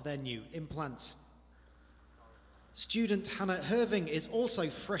scars of their new implants. Student Hannah Herving is also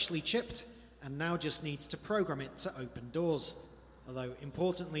freshly chipped and now just needs to program it to open doors. Although,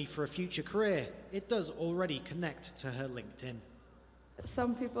 importantly for a future career, it does already connect to her LinkedIn.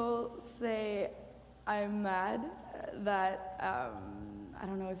 Some people say I'm mad that I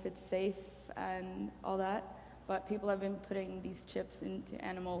don't know if it's safe and all that, but people have been putting these chips into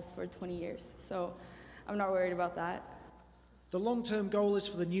animals for 20 years, so I'm not worried about that. The long-term goal is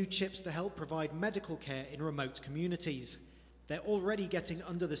for the new chips to help provide medical care in remote communities. They're already getting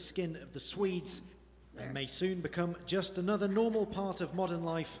under the skin of the Swedes, and may soon become just another normal part of modern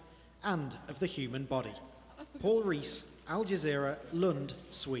life and of the human body. Paul Rees, Al Jazeera, Lund,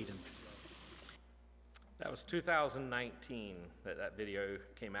 Sweden. That was 2019 that video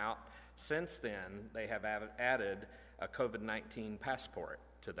came out. Since then, they have added a COVID-19 passport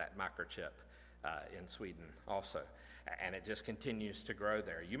to that microchip in Sweden also. And it just continues to grow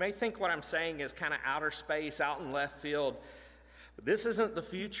there. You may think what I'm saying is kind of outer space, out in left field. But this isn't the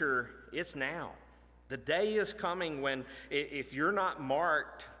future, it's now. The day is coming when if you're not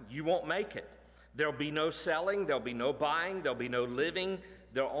marked, you won't make it. There'll be no selling, there'll be no buying, there'll be no living.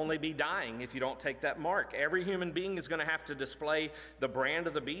 There'll only be dying if you don't take that mark. Every human being is going to have to display the brand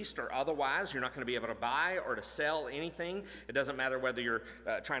of the beast, or otherwise you're not going to be able to buy or to sell anything. It doesn't matter whether you're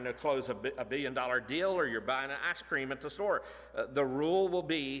trying to close a $1 billion deal or you're buying an ice cream at the store. The rule will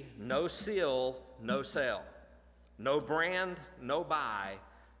be no seal, no sale. No brand, no buy.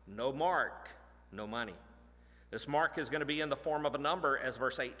 No mark, no money. This mark is going to be in the form of a number, as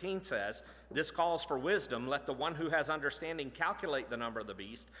verse 18 says. This calls for wisdom. Let the one who has understanding calculate the number of the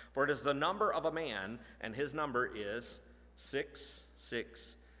beast, for it is the number of a man, and his number is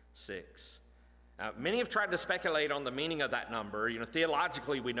 666. Many have tried to speculate on the meaning of that number.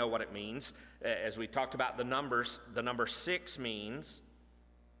 Theologically, we know what it means. As we talked about the numbers, the number 6 means,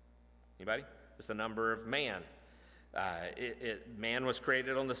 anybody? It's the number of man. Man was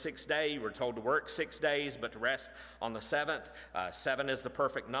created on the 6th day. We're told to work 6 days, but to rest on the 7th. 7 is the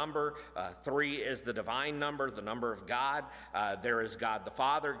perfect number. 3 is the divine number, the number of God. There is God the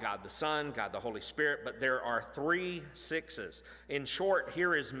Father, God the Son, God the Holy Spirit, but there are 3 sixes. In short,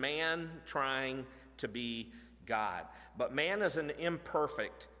 here is man trying to be God. But man is an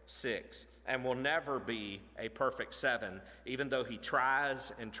imperfect 6 and will never be a perfect 7, even though he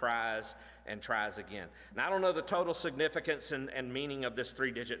tries and tries and tries again. Now, I don't know the total significance and meaning of this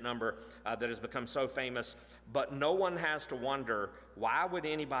 3-digit number that has become so famous, but no one has to wonder, why would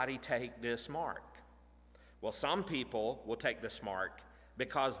anybody take this mark? Well, some people will take this mark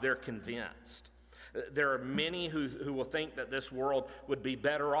because they're convinced. There are many who will think that this world would be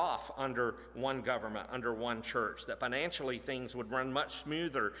better off under one government, under one church, that financially things would run much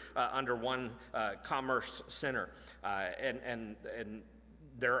smoother under one commerce center. And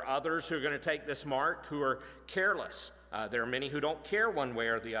there are others who are going to take this mark who are careless. There are many who don't care one way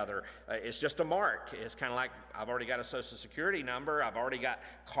or the other. It's just a mark. It's kind of like, I've already got a Social Security number. I've already got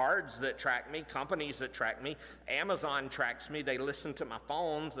cards that track me, companies that track me. Amazon tracks me. They listen to my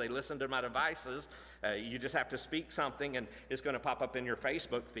phones. They listen to my devices. You just have to speak something, and it's going to pop up in your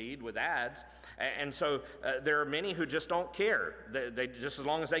Facebook feed with ads. And so there are many who just don't care. They just, as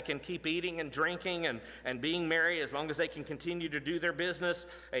long as they can keep eating and drinking and being merry, as long as they can continue to do their business,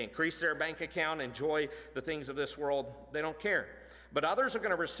 increase their bank account, enjoy the things of this world, they don't care. But others are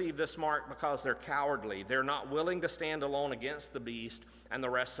going to receive this mark because they're cowardly. They're not willing to stand alone against the beast and the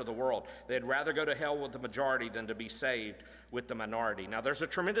rest of the world. They'd rather go to hell with the majority than to be saved with the minority. Now, there's a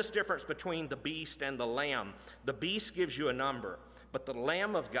tremendous difference between the beast and the lamb. The beast gives you a number, but the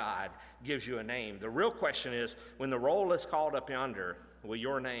Lamb of God gives you a name. The real question is, when the roll is called up yonder, will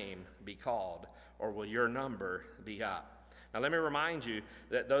your name be called, or will your number be up? Now, let me remind you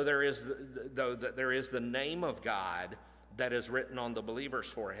that though there is the name of God that is written on the believer's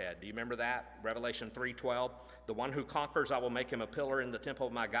forehead. Do you remember that? Revelation 3:12. The one who conquers, I will make him a pillar in the temple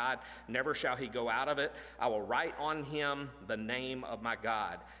of my God. Never shall he go out of it. I will write on him the name of my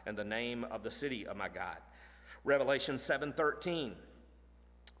God and the name of the city of my God. Revelation 7:13,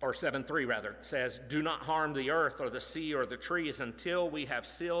 or 7:3 rather, says, do not harm the earth or the sea or the trees until we have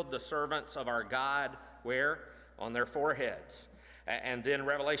sealed the servants of our God, where? On their foreheads. And then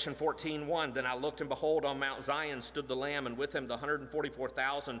Revelation 14:1, then I looked, and behold, on Mount Zion stood the Lamb, and with him the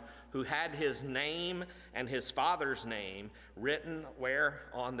 144,000 who had his name and his Father's name written where?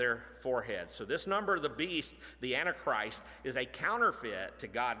 On their foreheads. So this number of the beast, the Antichrist, is a counterfeit to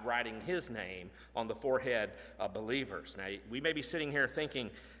God writing his name on the forehead of believers. Now, we may be sitting here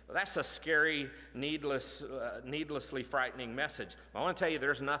thinking, well, that's a scary, needlessly frightening message. I want to tell you,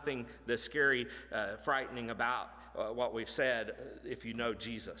 there's nothing that's scary, frightening about what we've said if you know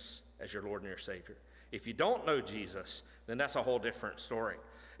Jesus as your Lord and your Savior. If you don't know Jesus, then that's a whole different story.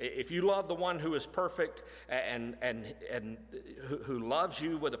 If you love the one who is perfect and who loves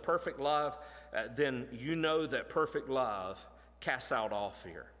you with a perfect love, then you know that perfect love casts out all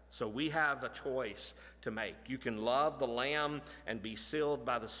fear. So we have a choice to make. You can love the Lamb and be sealed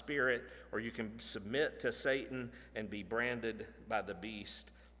by the Spirit, or you can submit to Satan and be branded by the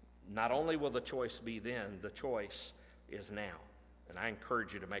beast. Not only will the choice be then, the choice is now. And I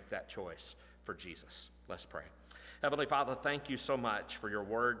encourage you to make that choice for Jesus. Let's pray. Heavenly Father, thank you so much for your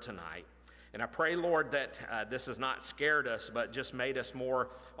word tonight. And I pray, Lord, that this has not scared us, but just made us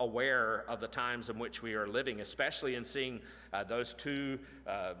more aware of the times in which we are living, especially in seeing those two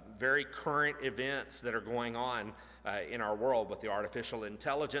very current events that are going on in our world, with the artificial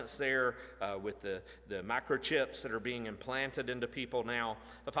intelligence there, with the microchips that are being implanted into people now.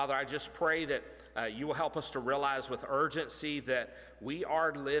 Father, I just pray that you will help us to realize with urgency that we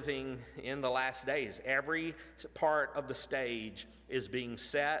are living in the last days. Every part of the stage is being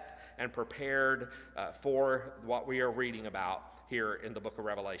set and prepared for what we are reading about here in the book of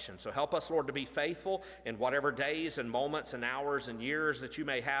Revelation. So help us, Lord, to be faithful in whatever days and moments and hours and years that you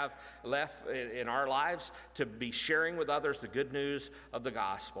may have left in our lives, to be sharing with others the good news of the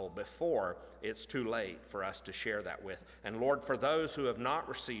gospel before it's too late for us to share that with. And Lord, for those who have not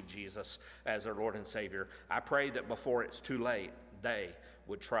received Jesus as their Lord and Savior, I pray that before it's too late, they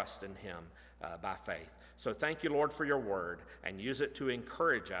would trust in him by faith. So thank you, Lord, for your word, and use it to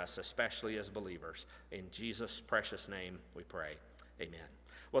encourage us, especially as believers. In Jesus' precious name we pray. Amen.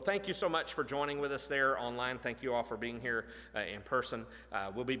 Well, thank you so much for joining with us there online. Thank you all for being here in person.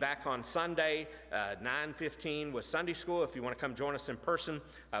 We'll be back on Sunday, 9:15 with Sunday school. If you want to come join us in person,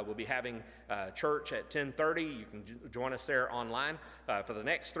 we'll be having church at 10:30. You can join us there online. For the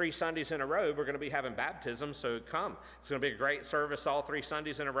next 3 Sundays in a row, we're going to be having baptism, so come. It's going to be a great service all 3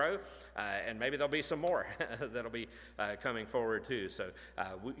 Sundays in a row, and maybe there'll be some more that'll be coming forward too. So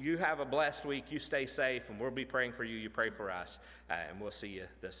you have a blessed week. You stay safe, and we'll be praying for you. You pray for us, and we'll see you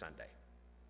this Sunday.